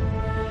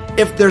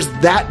 If there's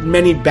that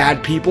many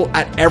bad people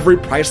at every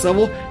price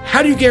level,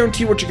 how do you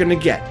guarantee what you're going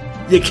to get?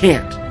 You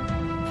can't.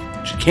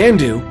 What you can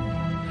do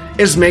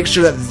is make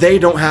sure that they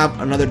don't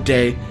have another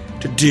day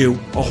to do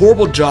a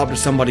horrible job to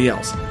somebody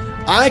else.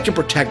 I can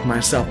protect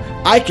myself.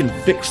 I can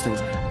fix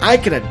things. I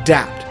can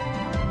adapt.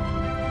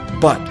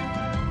 But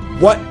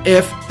what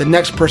if the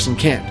next person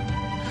can't?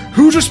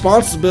 Whose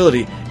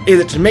responsibility is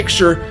it to make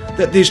sure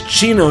that these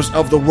chinos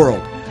of the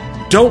world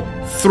don't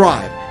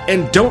thrive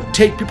and don't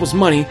take people's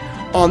money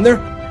on their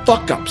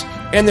fuck-ups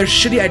and their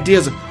shitty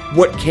ideas of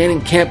what can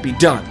and can't be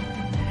done?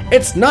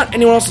 It's not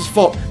anyone else's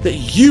fault that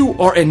you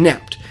are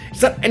inept.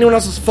 It's not anyone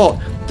else's fault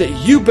that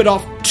you bit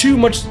off too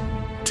much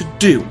to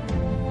do.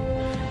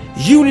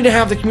 You need to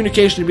have the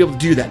communication to be able to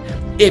do that.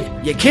 If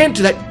you can't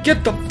do that,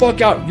 get the fuck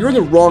out. You're in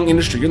the wrong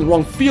industry. You're in the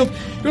wrong field.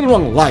 You're in the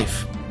wrong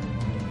life.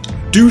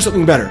 Do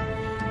something better.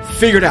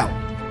 Figure it out.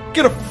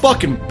 Get a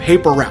fucking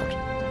paper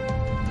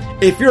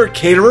route. If you're a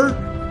caterer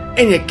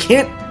and you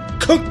can't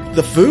cook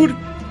the food,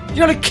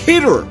 you're not a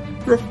caterer.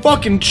 You're a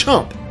fucking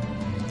chump.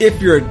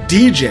 If you're a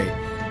DJ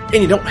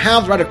and you don't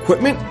have the right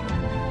equipment,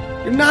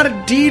 you're not a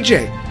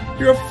DJ.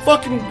 You're a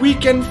fucking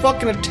weekend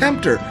fucking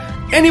attempter.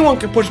 Anyone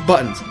can push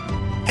buttons.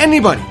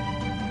 Anybody.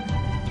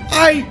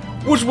 I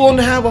was willing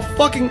to have a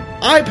fucking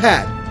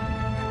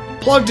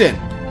iPad plugged in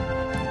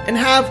and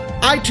have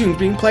iTunes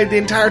being played the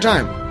entire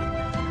time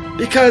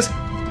because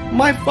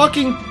my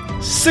fucking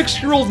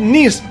 6-year-old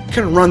niece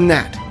can run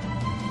that.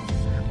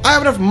 I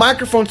have enough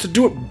microphones to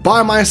do it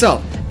by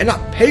myself and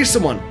not pay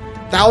someone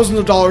thousands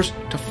of dollars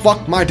to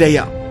fuck my day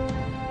up.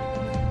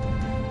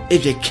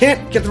 If you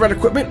can't get the right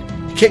equipment,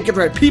 you can't get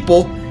the right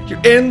people,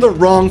 you're in the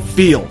wrong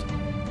field.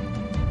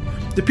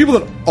 The people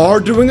that are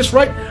doing this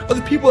right are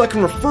the people that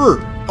can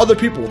refer other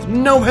people with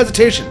no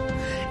hesitation.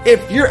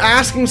 If you're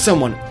asking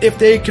someone if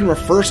they can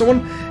refer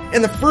someone,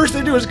 and the first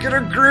they do is get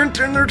a grit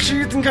in their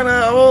teeth and kind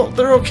of, well,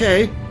 they're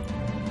okay.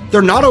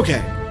 They're not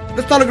okay.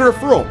 That's not a good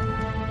referral.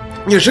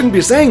 You shouldn't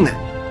be saying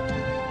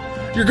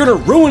that. You're going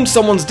to ruin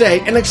someone's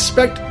day and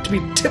expect to be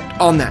tipped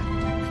on that.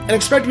 And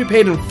expect to be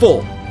paid in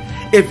full.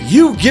 If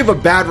you give a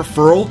bad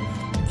referral,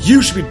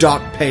 you should be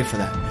docked pay for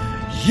that.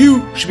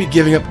 You should be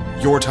giving up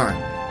your time.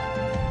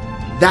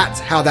 That's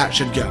how that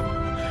should go.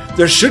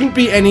 There shouldn't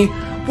be any,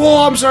 well,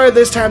 I'm sorry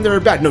this time they were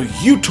bad. No,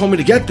 you told me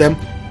to get them.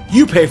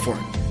 You pay for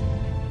it.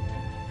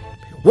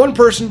 One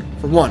person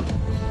for one.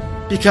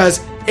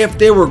 Because if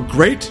they were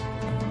great,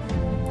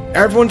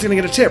 everyone's going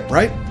to get a tip,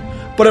 right?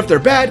 But if they're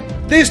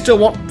bad, they still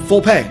want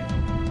full pay.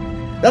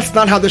 That's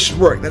not how this should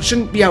work. That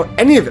shouldn't be how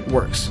any of it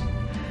works.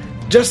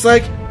 Just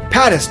like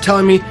Pat is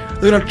telling me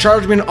they're going to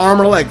charge me an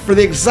arm or a leg for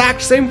the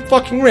exact same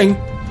fucking ring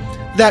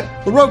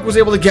that LaRoque was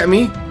able to get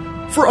me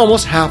for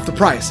almost half the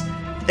price.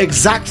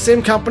 Exact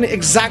same company,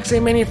 exact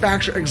same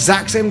manufacturer,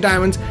 exact same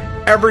diamonds,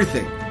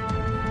 everything.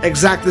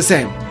 Exactly the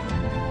same.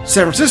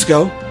 San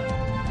Francisco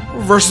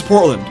versus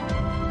Portland.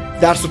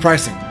 That's the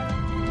pricing.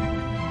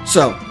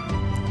 So,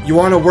 you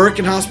want to work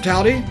in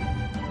hospitality?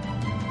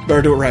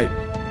 Better do it right.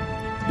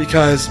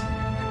 Because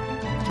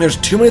there's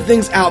too many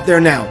things out there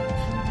now.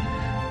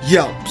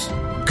 Yelps,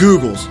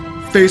 Googles,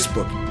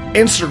 Facebook,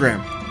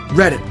 Instagram,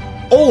 Reddit,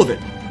 all of it.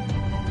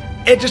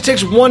 It just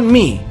takes one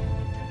me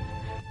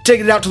to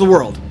get it out to the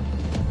world.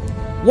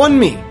 One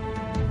me.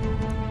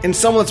 And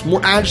someone that's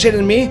more agitated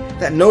than me,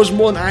 that knows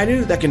more than I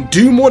do, that can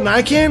do more than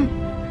I can.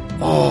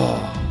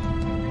 Oh.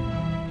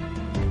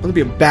 It'll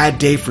be a bad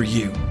day for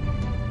you.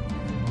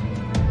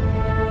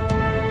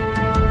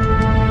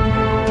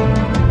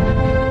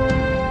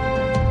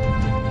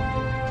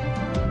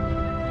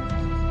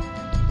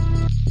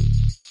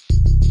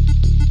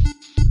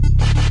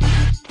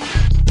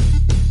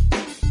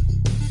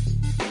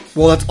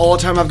 Well, that's all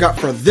the time I've got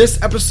for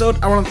this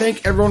episode. I want to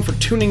thank everyone for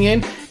tuning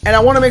in, and I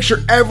want to make sure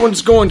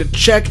everyone's going to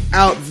check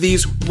out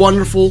these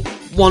wonderful,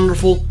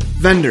 wonderful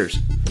vendors.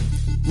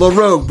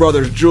 LaRogue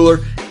Brothers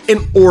Jeweler in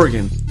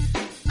Oregon,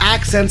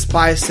 Accents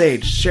by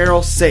Sage,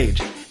 Cheryl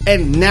Sage,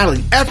 and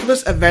Natalie,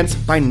 Effortless Events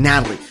by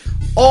Natalie.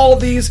 All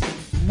these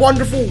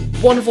wonderful,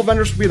 wonderful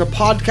vendors will be in the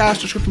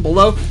podcast description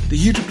below, the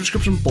YouTube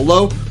description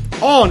below,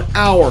 on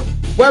our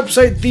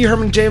website,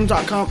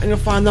 thehermanjames.com, and you'll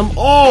find them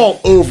all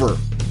over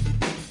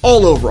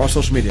our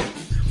social media.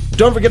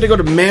 Don't forget to go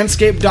to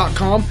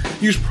manscaped.com,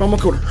 use promo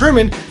code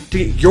Herman to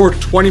get your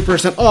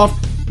 20% off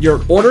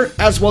your order,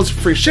 as well as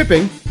free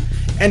shipping.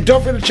 And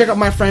don't forget to check out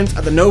my friends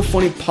at the No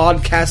Phony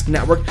Podcast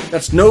Network.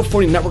 That's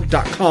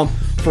nophonynetwork.com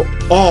for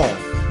all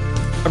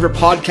of your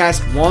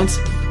podcast wants,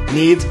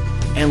 needs,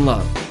 and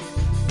love.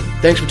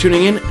 Thanks for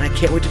tuning in, and I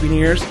can't wait to be in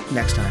yours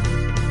next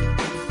time.